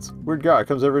reference. Weird guy,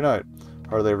 comes every night.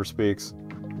 Hardly ever speaks.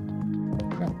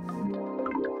 Okay.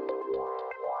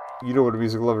 You know what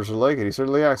music lovers are like, and he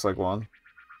certainly acts like one.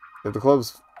 If the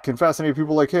clubs can fascinate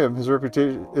people like him, his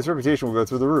reputation will go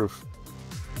through the roof.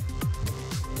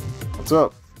 What's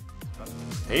up?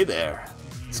 Hey there.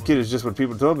 This kid is just what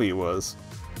people told me he was.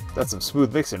 That's some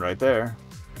smooth mixing right there.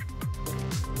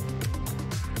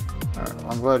 Alright,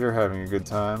 I'm glad you're having a good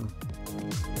time.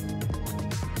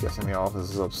 Guessing the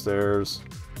office is upstairs.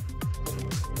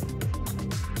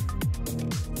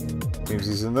 Seems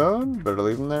he's in though. Better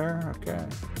leave him there. Okay.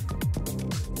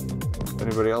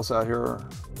 Anybody else out here?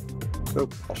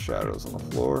 Nope. All shadows on the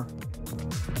floor.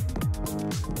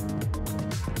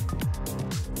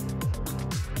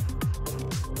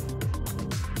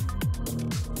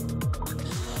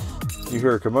 You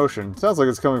hear a commotion. Sounds like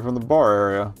it's coming from the bar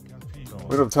area.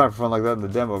 We don't have time for fun like that in the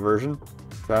demo version.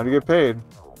 Time to get paid.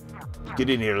 Get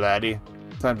in here, laddie.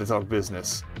 Time to talk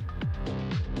business.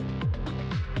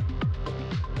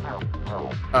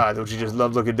 Ah, don't you just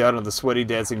love looking down on the sweaty,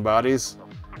 dancing bodies?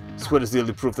 Sweat is the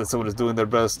only proof that someone is doing their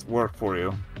best work for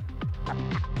you.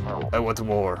 I want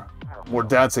more. More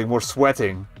dancing, more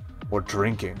sweating, more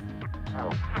drinking.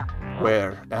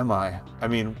 Where am I? I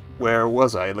mean, where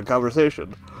was I in the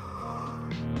conversation?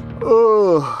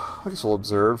 Oh, I guess we'll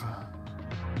observe.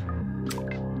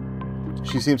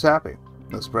 She seems happy.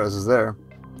 No surprises there.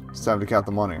 It's time to count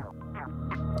the money.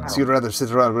 So you'd rather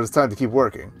sit around, but it's time to keep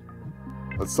working.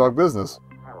 Let's talk business.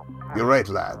 You're right,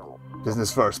 lad.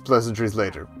 Business first, pleasantries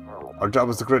later. Our job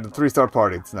is to create a 3-star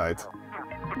party tonight.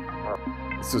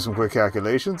 Let's do some quick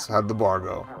calculations. How'd the bar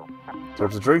go? In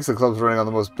terms of drinks, the club's running on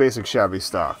the most basic shabby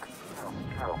stock.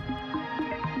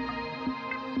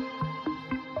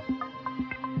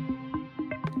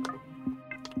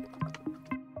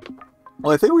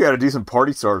 Well, I think we had a decent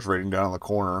party stars rating down in the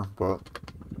corner, but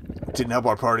it didn't help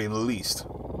our party in the least.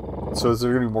 So is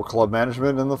there going to be more club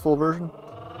management in the full version?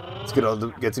 Let's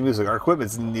get some music. Our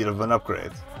equipment's in need of an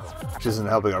upgrade, which isn't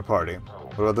helping our party.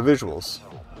 What about the visuals?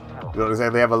 We don't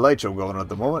exactly have a light show going on at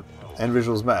the moment, and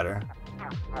visuals matter.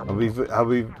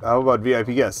 How about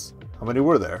VIP guests? How many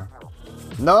were there?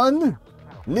 None?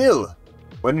 Nil!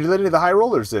 Why didn't you let any of the high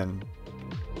rollers in?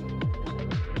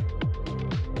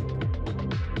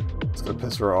 It's gonna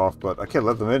piss her off, but I can't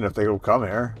let them in if they don't come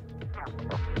here.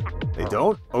 They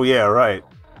don't? Oh yeah, right.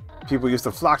 People used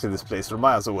to flock to this place from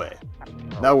miles away.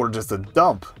 Now we're just a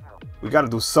dump. We gotta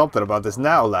do something about this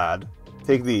now, lad.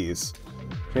 Take these.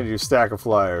 Hand your stack of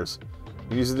flyers.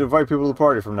 You use it to invite people to the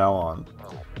party from now on.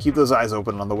 Keep those eyes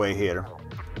open on the way here.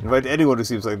 Invite anyone who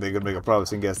seems like they could make a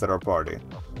promising guest at our party.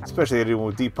 Especially anyone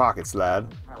with deep pockets,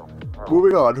 lad.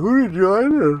 Moving on, who did you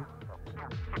join?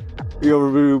 The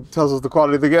overview tells us the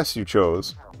quality of the guests you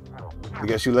chose. The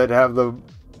guests you let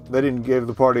in gave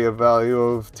the party a value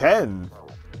of 10.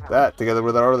 That, together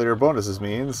with our earlier bonuses,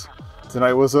 means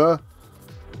tonight was a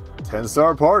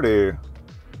 10-star party.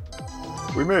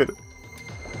 We made it.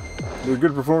 Your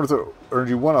good performance earned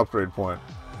you 1 upgrade point.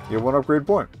 You have 1 upgrade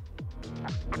point.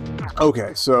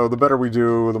 Okay, so the better we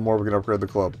do, the more we can upgrade the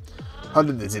club. How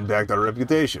did this impact our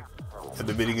reputation? At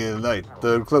the beginning of the night,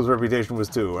 the club's reputation was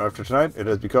 2. After tonight, it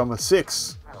has become a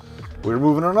 6. We're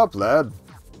moving on up, lad.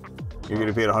 You're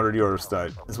getting paid 100 euros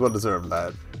tonight. It's well deserved,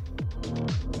 lad.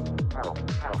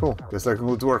 Cool. Guess that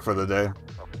concludes work for the day.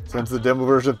 Send to the demo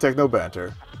version of Techno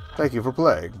Banter. Thank you for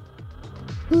playing.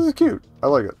 This is cute. I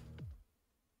like it.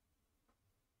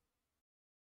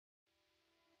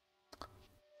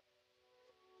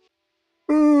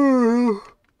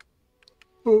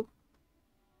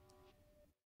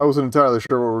 I wasn't entirely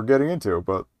sure what we're getting into,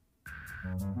 but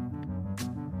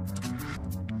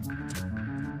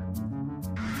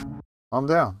I'm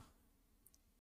down.